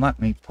it wouldn't let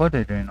me put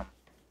it in them.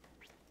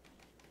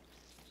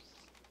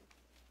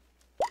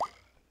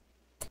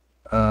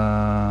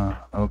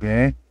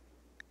 Okay.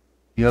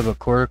 You have a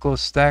cortical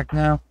stack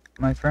now,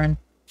 my friend?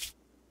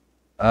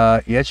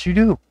 Yes you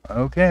do.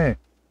 Okay.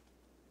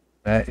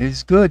 That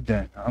is good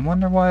then. I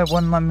wonder why it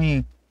wouldn't let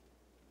me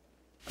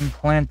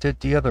implant it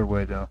the other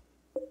way though.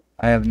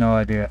 I have no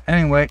idea.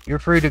 Anyway, you're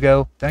free to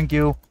go. Thank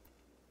you.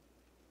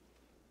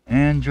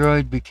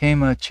 Android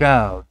became a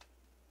child.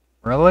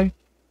 Really?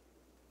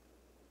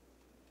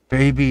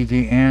 Baby,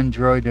 the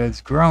android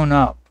has grown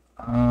up.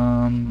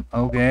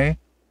 Okay.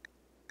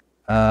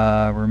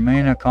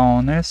 Remain a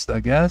colonist, I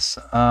guess.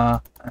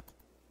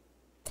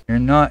 You're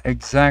not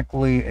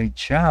exactly a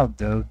child,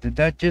 though. Did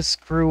that just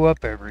screw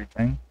up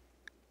everything?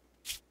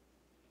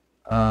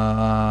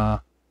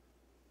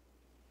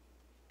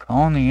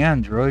 Colony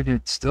android.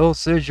 It still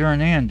says you're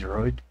an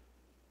android.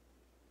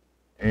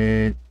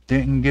 It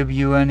didn't give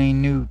you any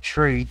new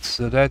traits,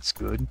 so that's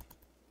good.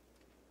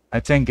 I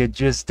think it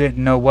just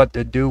didn't know what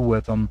to do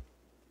with them.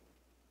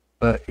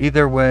 But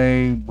either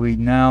way, we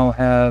now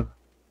have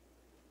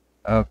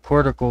a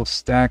cortical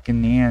stack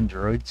in the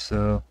android,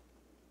 so...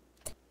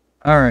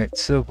 Alright,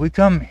 so if we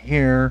come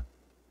here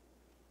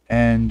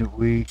and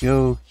we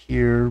go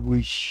here,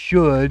 we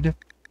should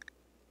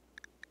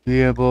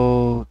be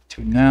able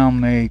to now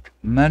make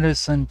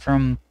medicine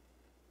from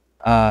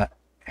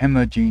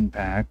Hemogen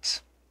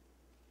packs.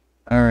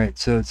 Alright,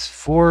 so it's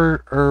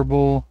 4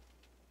 herbal,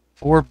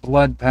 4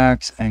 blood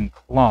packs, and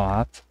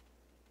cloth,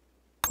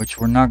 which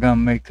we're not going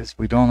to make because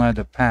we don't have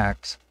the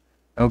packs.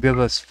 It'll give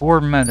us 4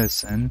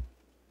 medicine.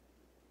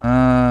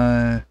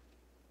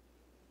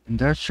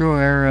 Industrial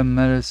area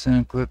medicine,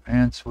 equip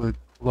ants with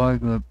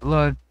coagulated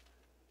blood,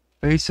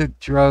 basic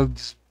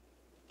drugs,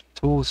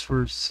 tools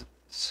for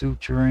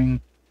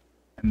suturing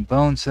and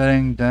bone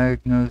setting,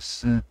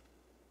 diagnose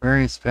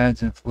various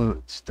pads and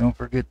fluids. Don't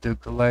forget to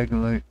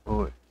coagulate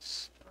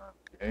fluids.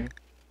 Okay.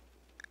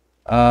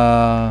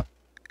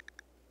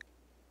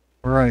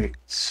 Right,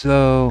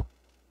 so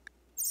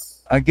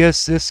I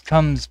guess this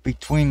comes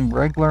between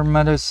regular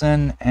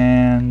medicine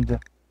and...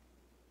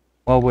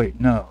 Well, wait,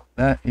 no.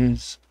 That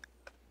is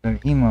the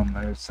hemo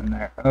medicine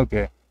there.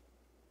 Okay.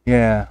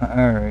 Yeah,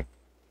 alright.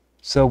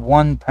 So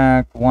 1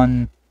 pack,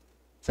 1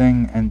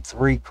 thing, and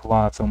 3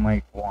 cloth will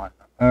make 1.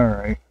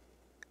 Alright.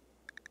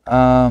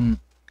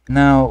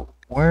 Now,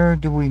 where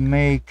do we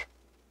make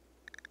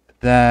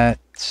that,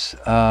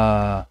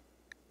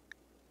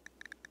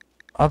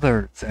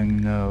 other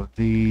thing, though?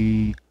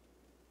 The...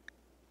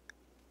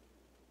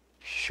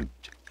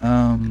 Shoot.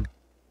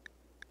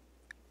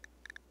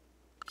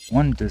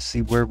 Wanted to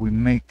see where we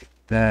make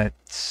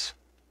that...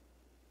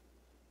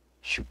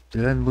 Shoot,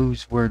 did I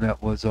lose where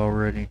that was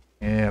already?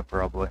 Yeah,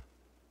 probably.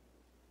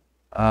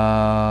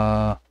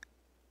 Let's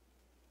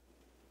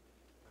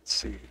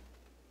see.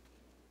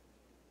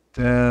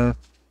 Death.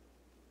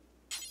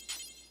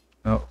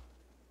 Oh.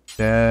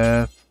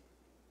 Deathrest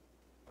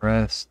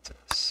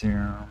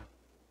Serum.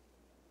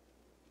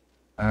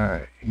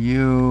 Alright,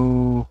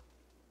 you...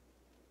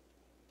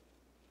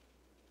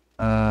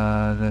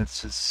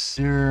 that's a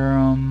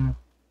serum.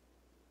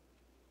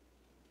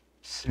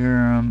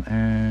 Serum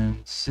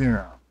and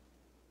serum.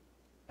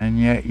 And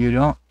yet you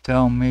don't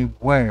tell me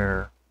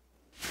where.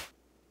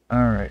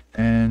 Alright,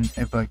 and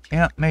if I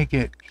can't make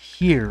it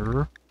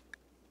here...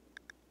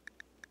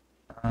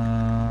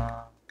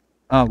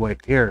 oh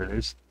wait, here it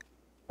is.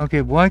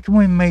 Okay, why can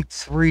we make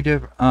 3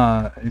 different...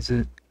 is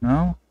it...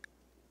 no?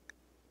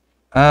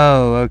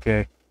 Oh,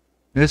 okay.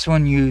 This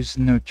one used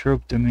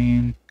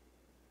notroptamine.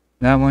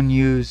 That one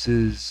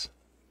uses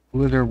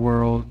Glitter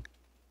World.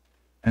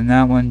 And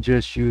that one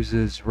just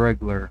uses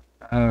regular.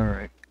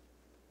 Alright.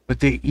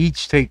 But they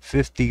each take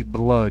 50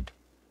 blood.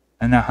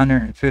 And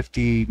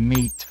 150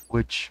 meat,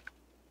 which...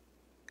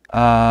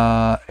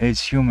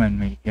 is human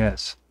meat,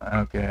 yes.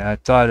 Okay, I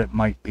thought it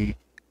might be.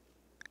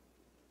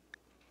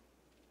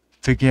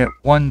 To get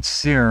 1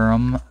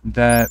 serum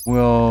that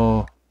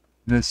will...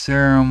 The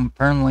serum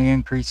permanently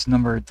increase the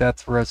number of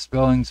Deathrest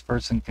buildings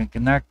person can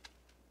connect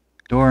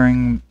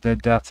during the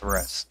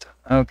Deathrest.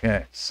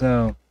 Okay,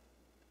 so...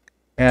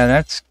 Yeah,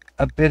 that's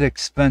a bit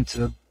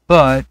expensive,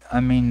 but, I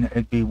mean,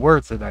 it'd be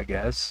worth it, I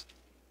guess.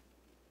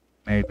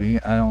 Maybe,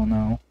 I don't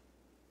know.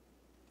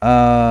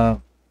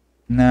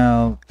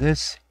 Now,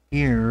 this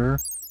here...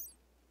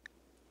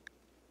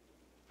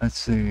 Let's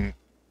see.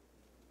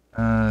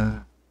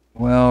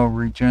 Well,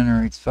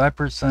 regenerates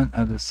 5%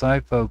 of the psi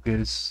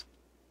focus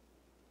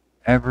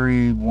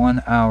every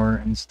 1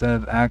 hour instead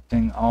of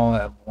acting all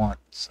at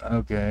once.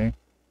 Okay.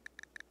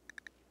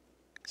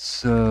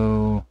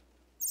 So,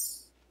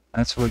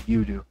 that's what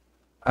you do.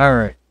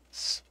 Alright.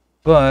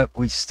 But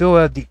we still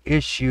have the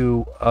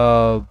issue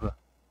of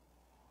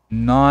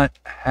not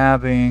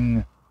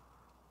having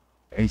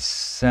a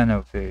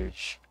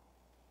Sanguophage.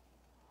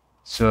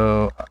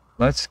 So,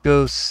 let's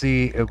go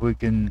see if we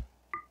can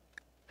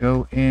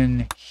go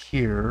in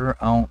here.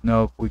 I don't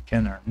know if we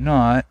can or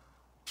not,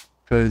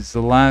 because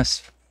the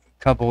last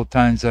couple of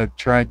times I've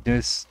tried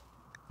this,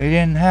 they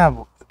didn't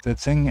have the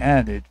thing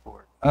added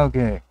for it.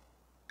 Okay.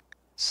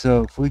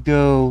 So, if we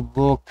go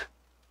look...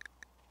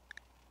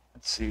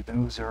 Let's see,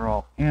 those are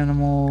all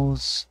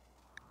animals.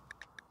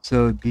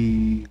 So it'd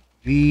be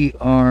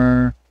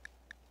VR.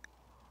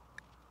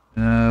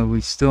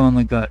 We still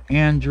only got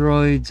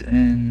androids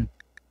and...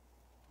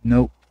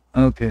 Nope.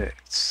 Okay,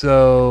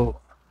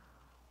 so...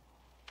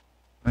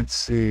 Let's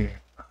see.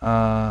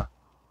 I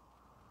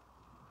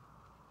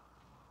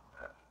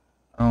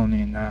don't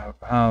even know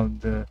how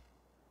the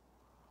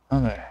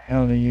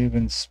hell do you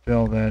even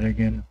spell that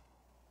again?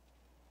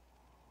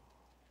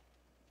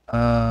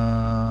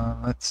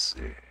 Let's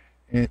see.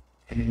 It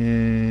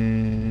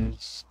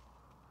is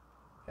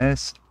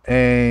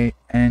S-A-N-G.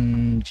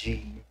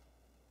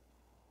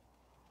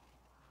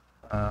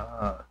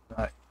 Not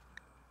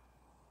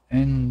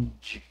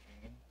N-G.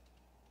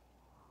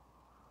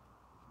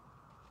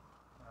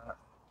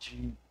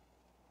 G.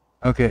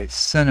 Okay,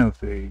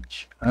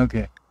 Sanguophage.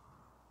 Okay.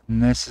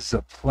 And this is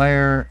a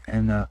player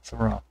and a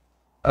throw.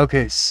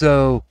 Okay,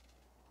 so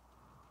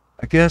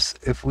I guess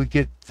if we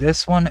get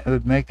this one, it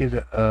would make it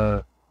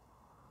a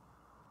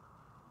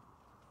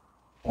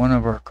one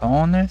of our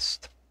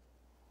colonists.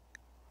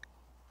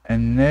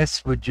 And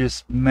this would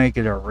just make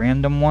it a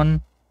random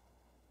one.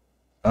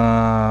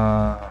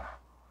 Not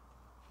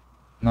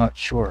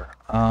sure.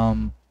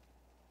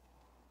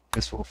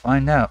 Guess we'll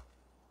find out.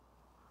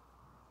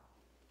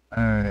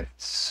 Alright,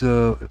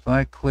 so if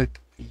I click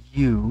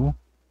you...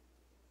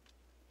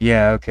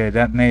 Yeah, okay,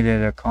 that made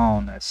it a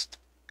colonist.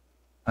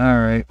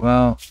 Alright,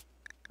 well,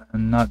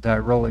 not that I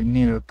really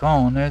need a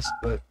colonist,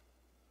 but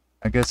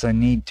I guess I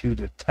need to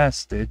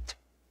test it.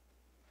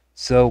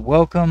 So,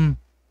 welcome,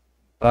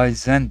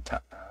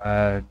 Vengent.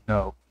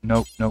 No.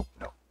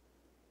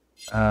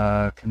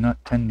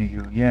 Cannot tend to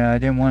you. Yeah, I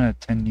didn't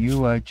want to tend to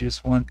you. I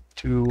just want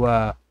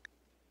to,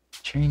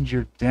 change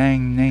your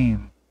dang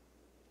name.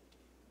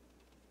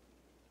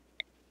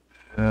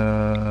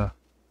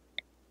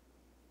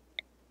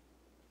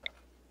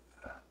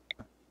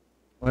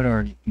 What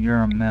are you?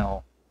 You're a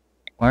male.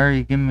 Why are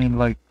you giving me,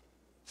 like,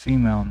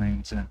 female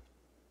names then?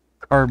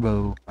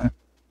 Carbo.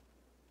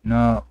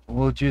 No,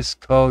 we'll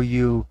just call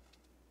you,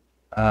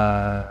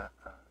 let's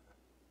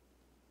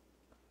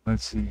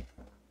see.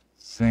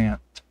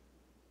 Sant.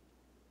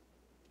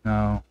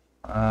 No.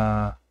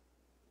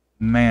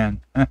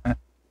 Man.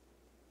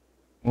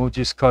 We'll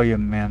just call you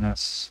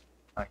Manus,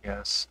 I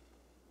guess.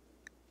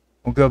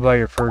 We'll go by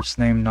your first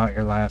name, not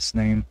your last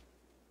name.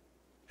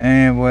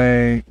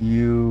 Anyway,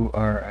 you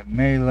are a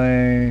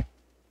melee,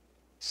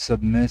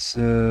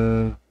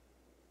 submissive.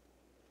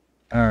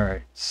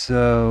 Alright,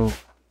 so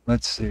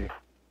let's see.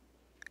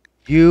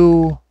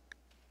 You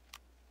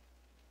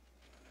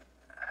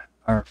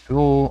are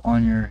full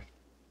on your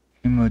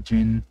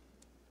Hemogen.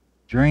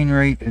 Drain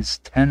rate is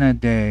 10 a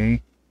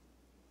day.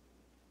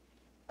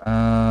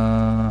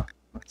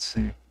 Let's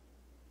see.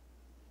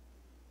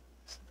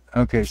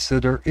 Okay, so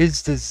there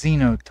is the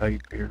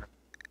xenotype here.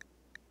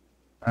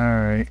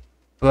 Alright.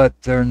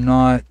 But they're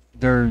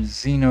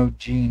xeno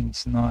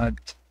genes,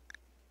 not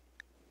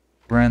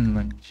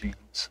Gremlin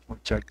genes,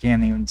 which I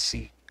can't even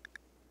see.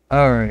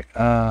 Alright,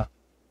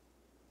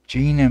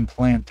 gene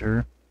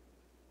implanter.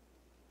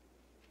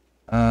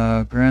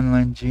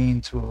 Gremlin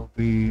genes will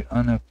be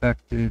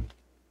unaffected.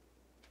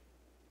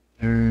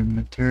 Their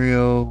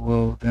material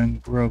will then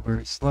grow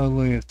very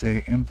slowly. If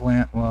they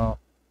implant while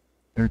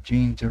their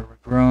genes are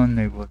regrown,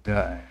 they will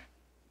die.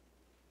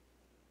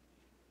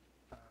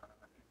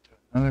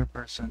 Another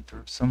person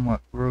through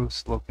somewhat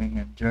gross looking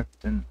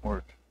injectant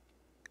organ.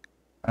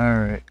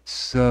 Alright,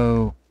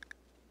 so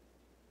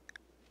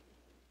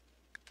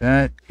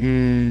that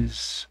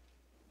is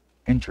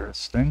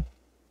interesting.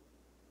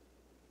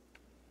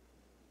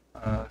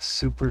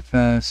 Super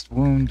fast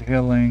wound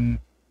healing,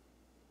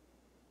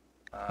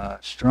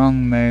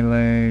 strong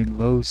melee,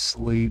 low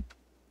sleep,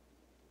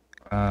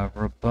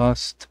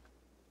 robust.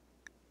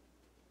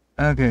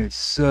 Okay,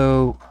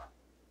 so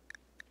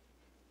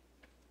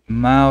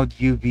mild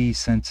UV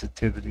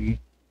sensitivity.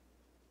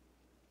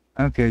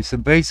 Okay, so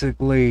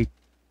basically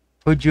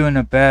put you in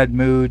a bad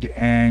mood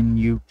and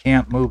you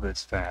can't move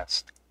as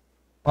fast.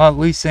 Well, at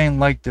least ain't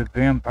like the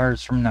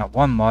vampires from that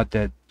one mod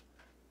that,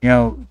 you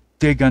know,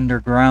 dig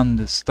underground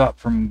to stop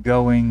from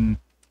going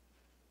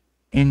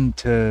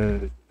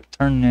into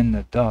turning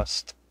into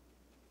dust.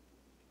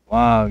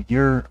 Wow,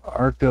 your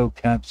Arco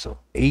capsule,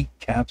 8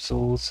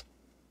 capsules,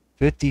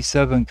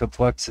 57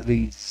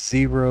 complexity,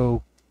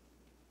 0.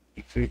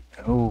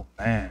 Oh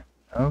man,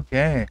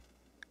 okay.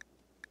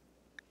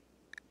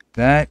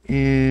 That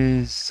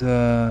is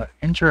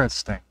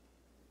interesting.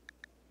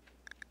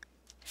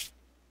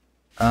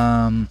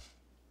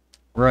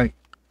 Right.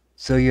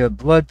 So you have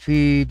blood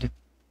feed,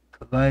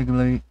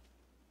 coagulate,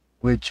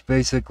 which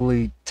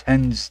basically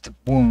tends to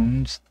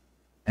wounds,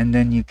 and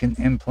then you can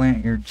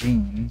implant your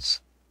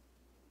genes.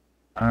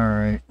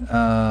 Alright,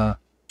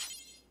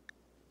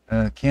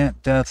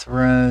 can't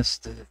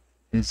Deathrest,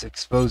 is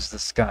exposed to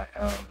sky.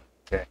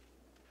 Okay.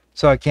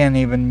 So I can't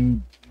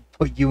even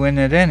put you in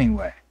it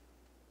anyway.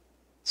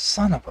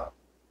 Son of a...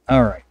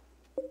 Alright.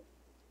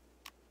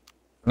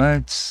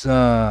 Let's,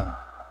 dang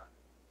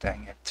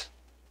it.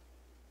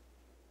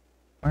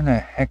 Where the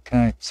heck can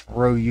I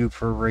throw you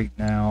for right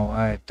now?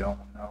 I don't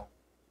know.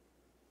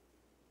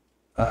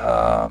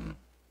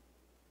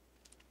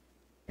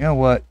 You know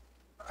what?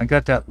 I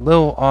got that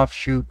little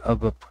offshoot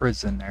of a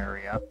prison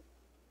area.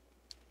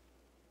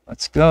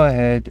 Let's go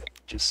ahead,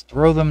 just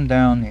throw them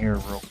down here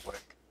real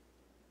quick.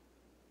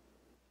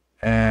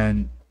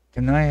 And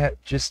can I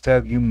just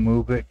have you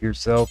move it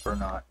yourself or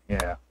not?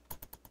 Yeah.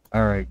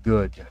 Alright,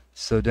 good.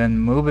 So then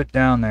move it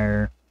down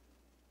there.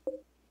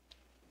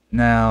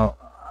 Now,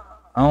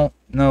 I don't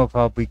know if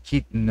I'll be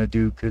keeping the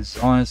dude, because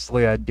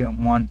honestly I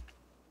didn't want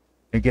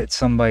to get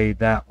somebody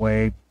that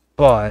way,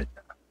 but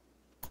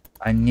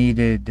I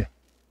needed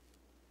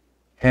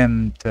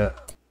him to...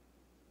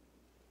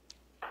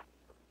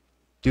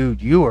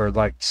 Dude, you are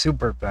like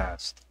super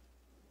fast.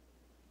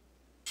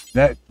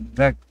 That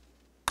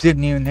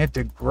didn't even hit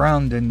the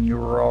ground and you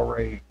were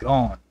already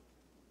gone.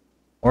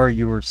 Or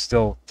you were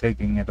still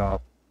taking it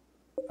off.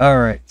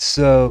 Alright,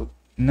 so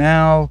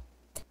now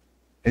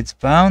it's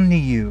bound to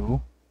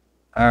you.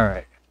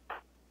 Alright.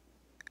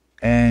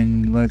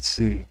 And let's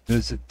see,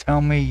 does it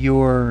tell me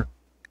your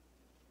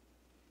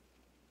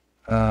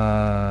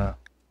connect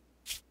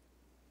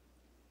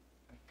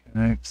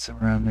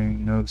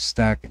surrounding no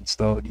stack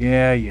installed?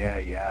 Yeah,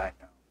 I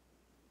know.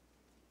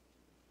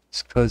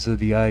 It's because of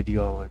the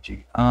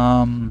ideology.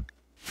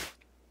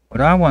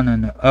 What I want to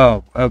know,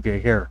 oh, okay,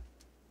 here.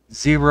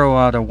 0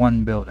 out of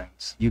 1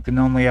 buildings. You can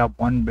only have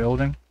 1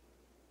 building?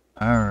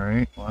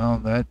 Alright, well,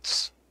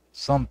 that's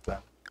something.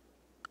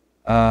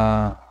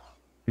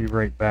 Be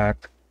right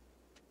back.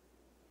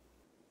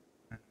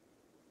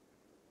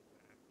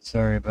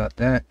 Sorry about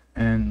that,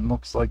 and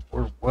looks like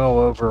we're well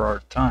over our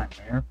time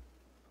here.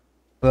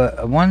 But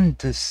I wanted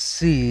to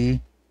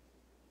see...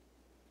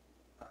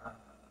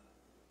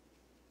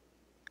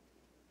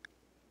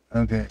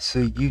 okay, so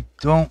you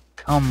don't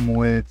come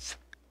with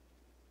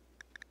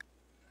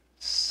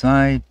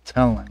side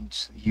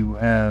talents. You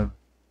have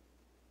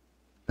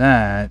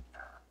that,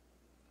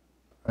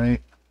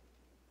 right?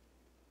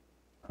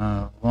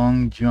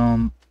 Long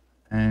jump,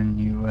 and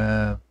you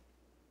have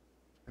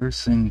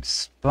piercing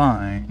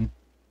spine.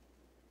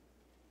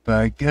 But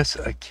I guess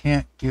I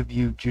can't give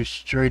you just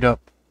straight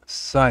up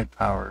side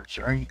powers,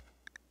 right?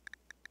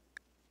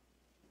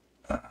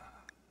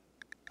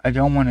 I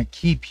don't want to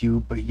keep you,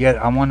 but yet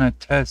I want to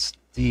test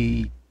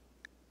the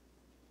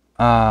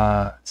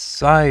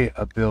psi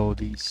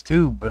abilities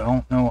too, but I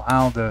don't know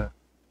how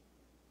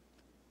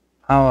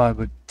I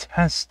would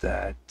test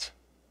that.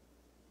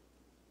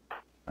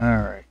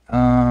 Alright,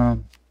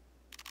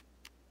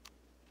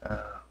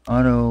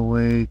 auto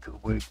awake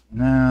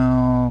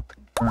now,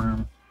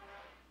 confirm.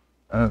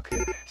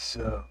 Okay,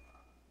 so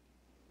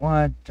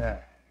what the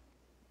heck?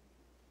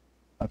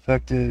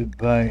 Affected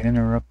by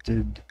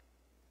interrupted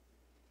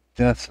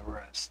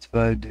Deathrest,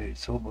 5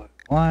 days. Hold on,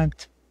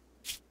 what?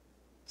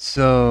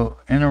 So,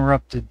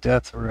 interrupted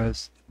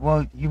Deathrest.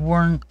 Well, you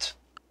weren't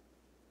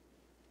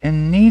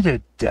in need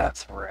of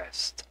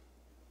Deathrest.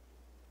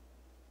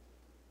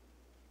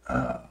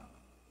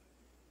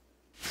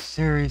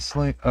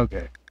 Seriously?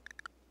 Okay.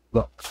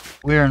 Look,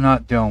 we are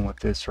not dealing with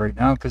this right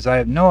now because I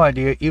have no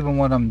idea even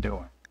what I'm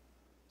doing.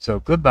 So,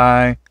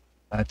 goodbye.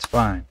 That's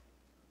fine.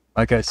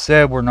 Like I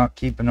said, we're not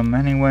keeping them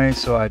anyway,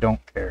 so I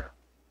don't care.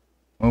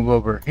 Move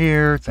over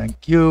here.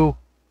 Thank you.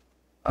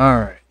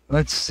 Alright.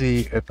 Let's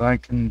see if I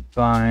can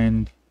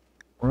find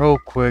real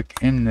quick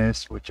in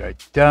this, which I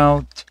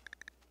doubt.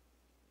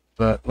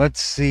 But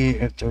let's see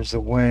if there's a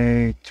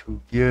way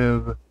to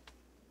give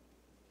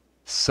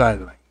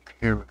Psylink.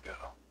 Here we go.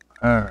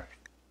 Alright.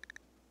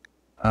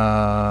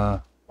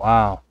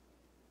 Wow.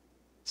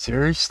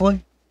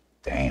 Seriously?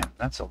 Damn,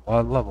 that's a lot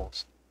of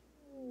levels.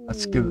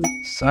 Let's give it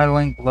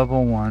Psylink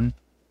level 1.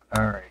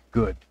 Alright,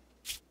 good.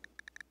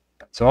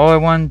 That's all I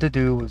wanted to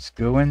do was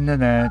go into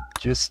that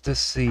just to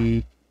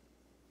see.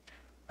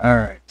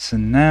 Alright, so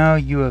now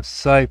you have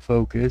Psy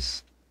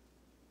Focus.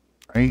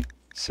 Right?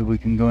 So we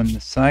can go into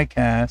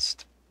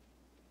Psycast.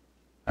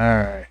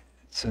 Alright,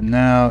 so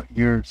now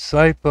your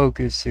Psy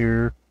Focus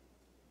here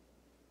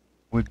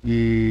would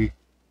be...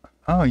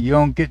 oh, you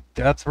don't get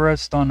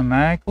Deathrest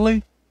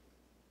automatically?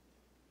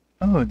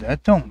 Oh,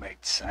 that don't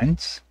make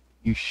sense.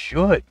 You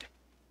should.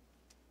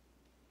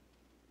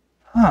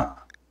 Huh.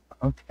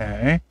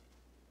 Okay.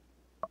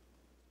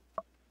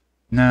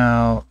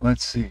 Now,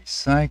 let's see.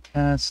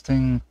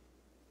 Psycasting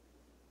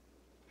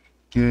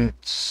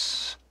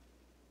gets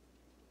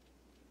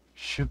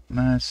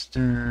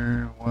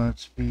Shipmaster, what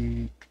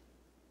speak?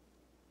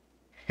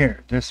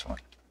 Here, this one.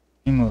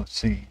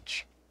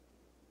 Hemosage.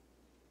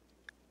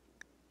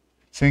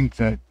 I think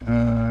that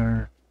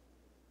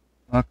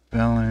luck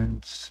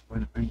balance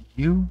would it be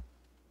you?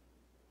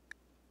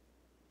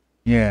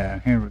 Yeah,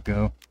 here we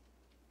go.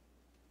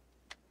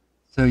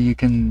 So you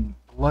can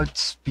blood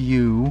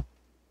spew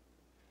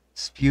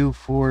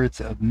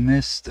forth a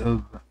mist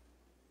of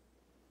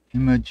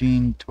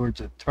Hemogen towards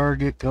a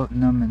target, coating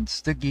them in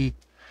sticky,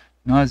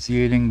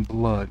 nauseating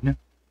blood.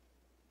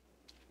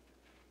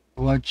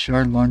 Blood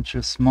shard launch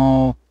a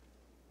small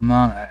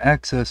amount of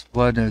excess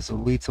blood as a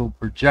lethal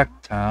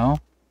projectile.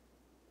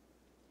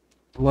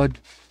 Blood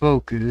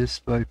focus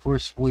by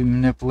forcefully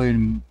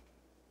manipulating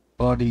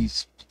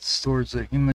body's stores of hemogen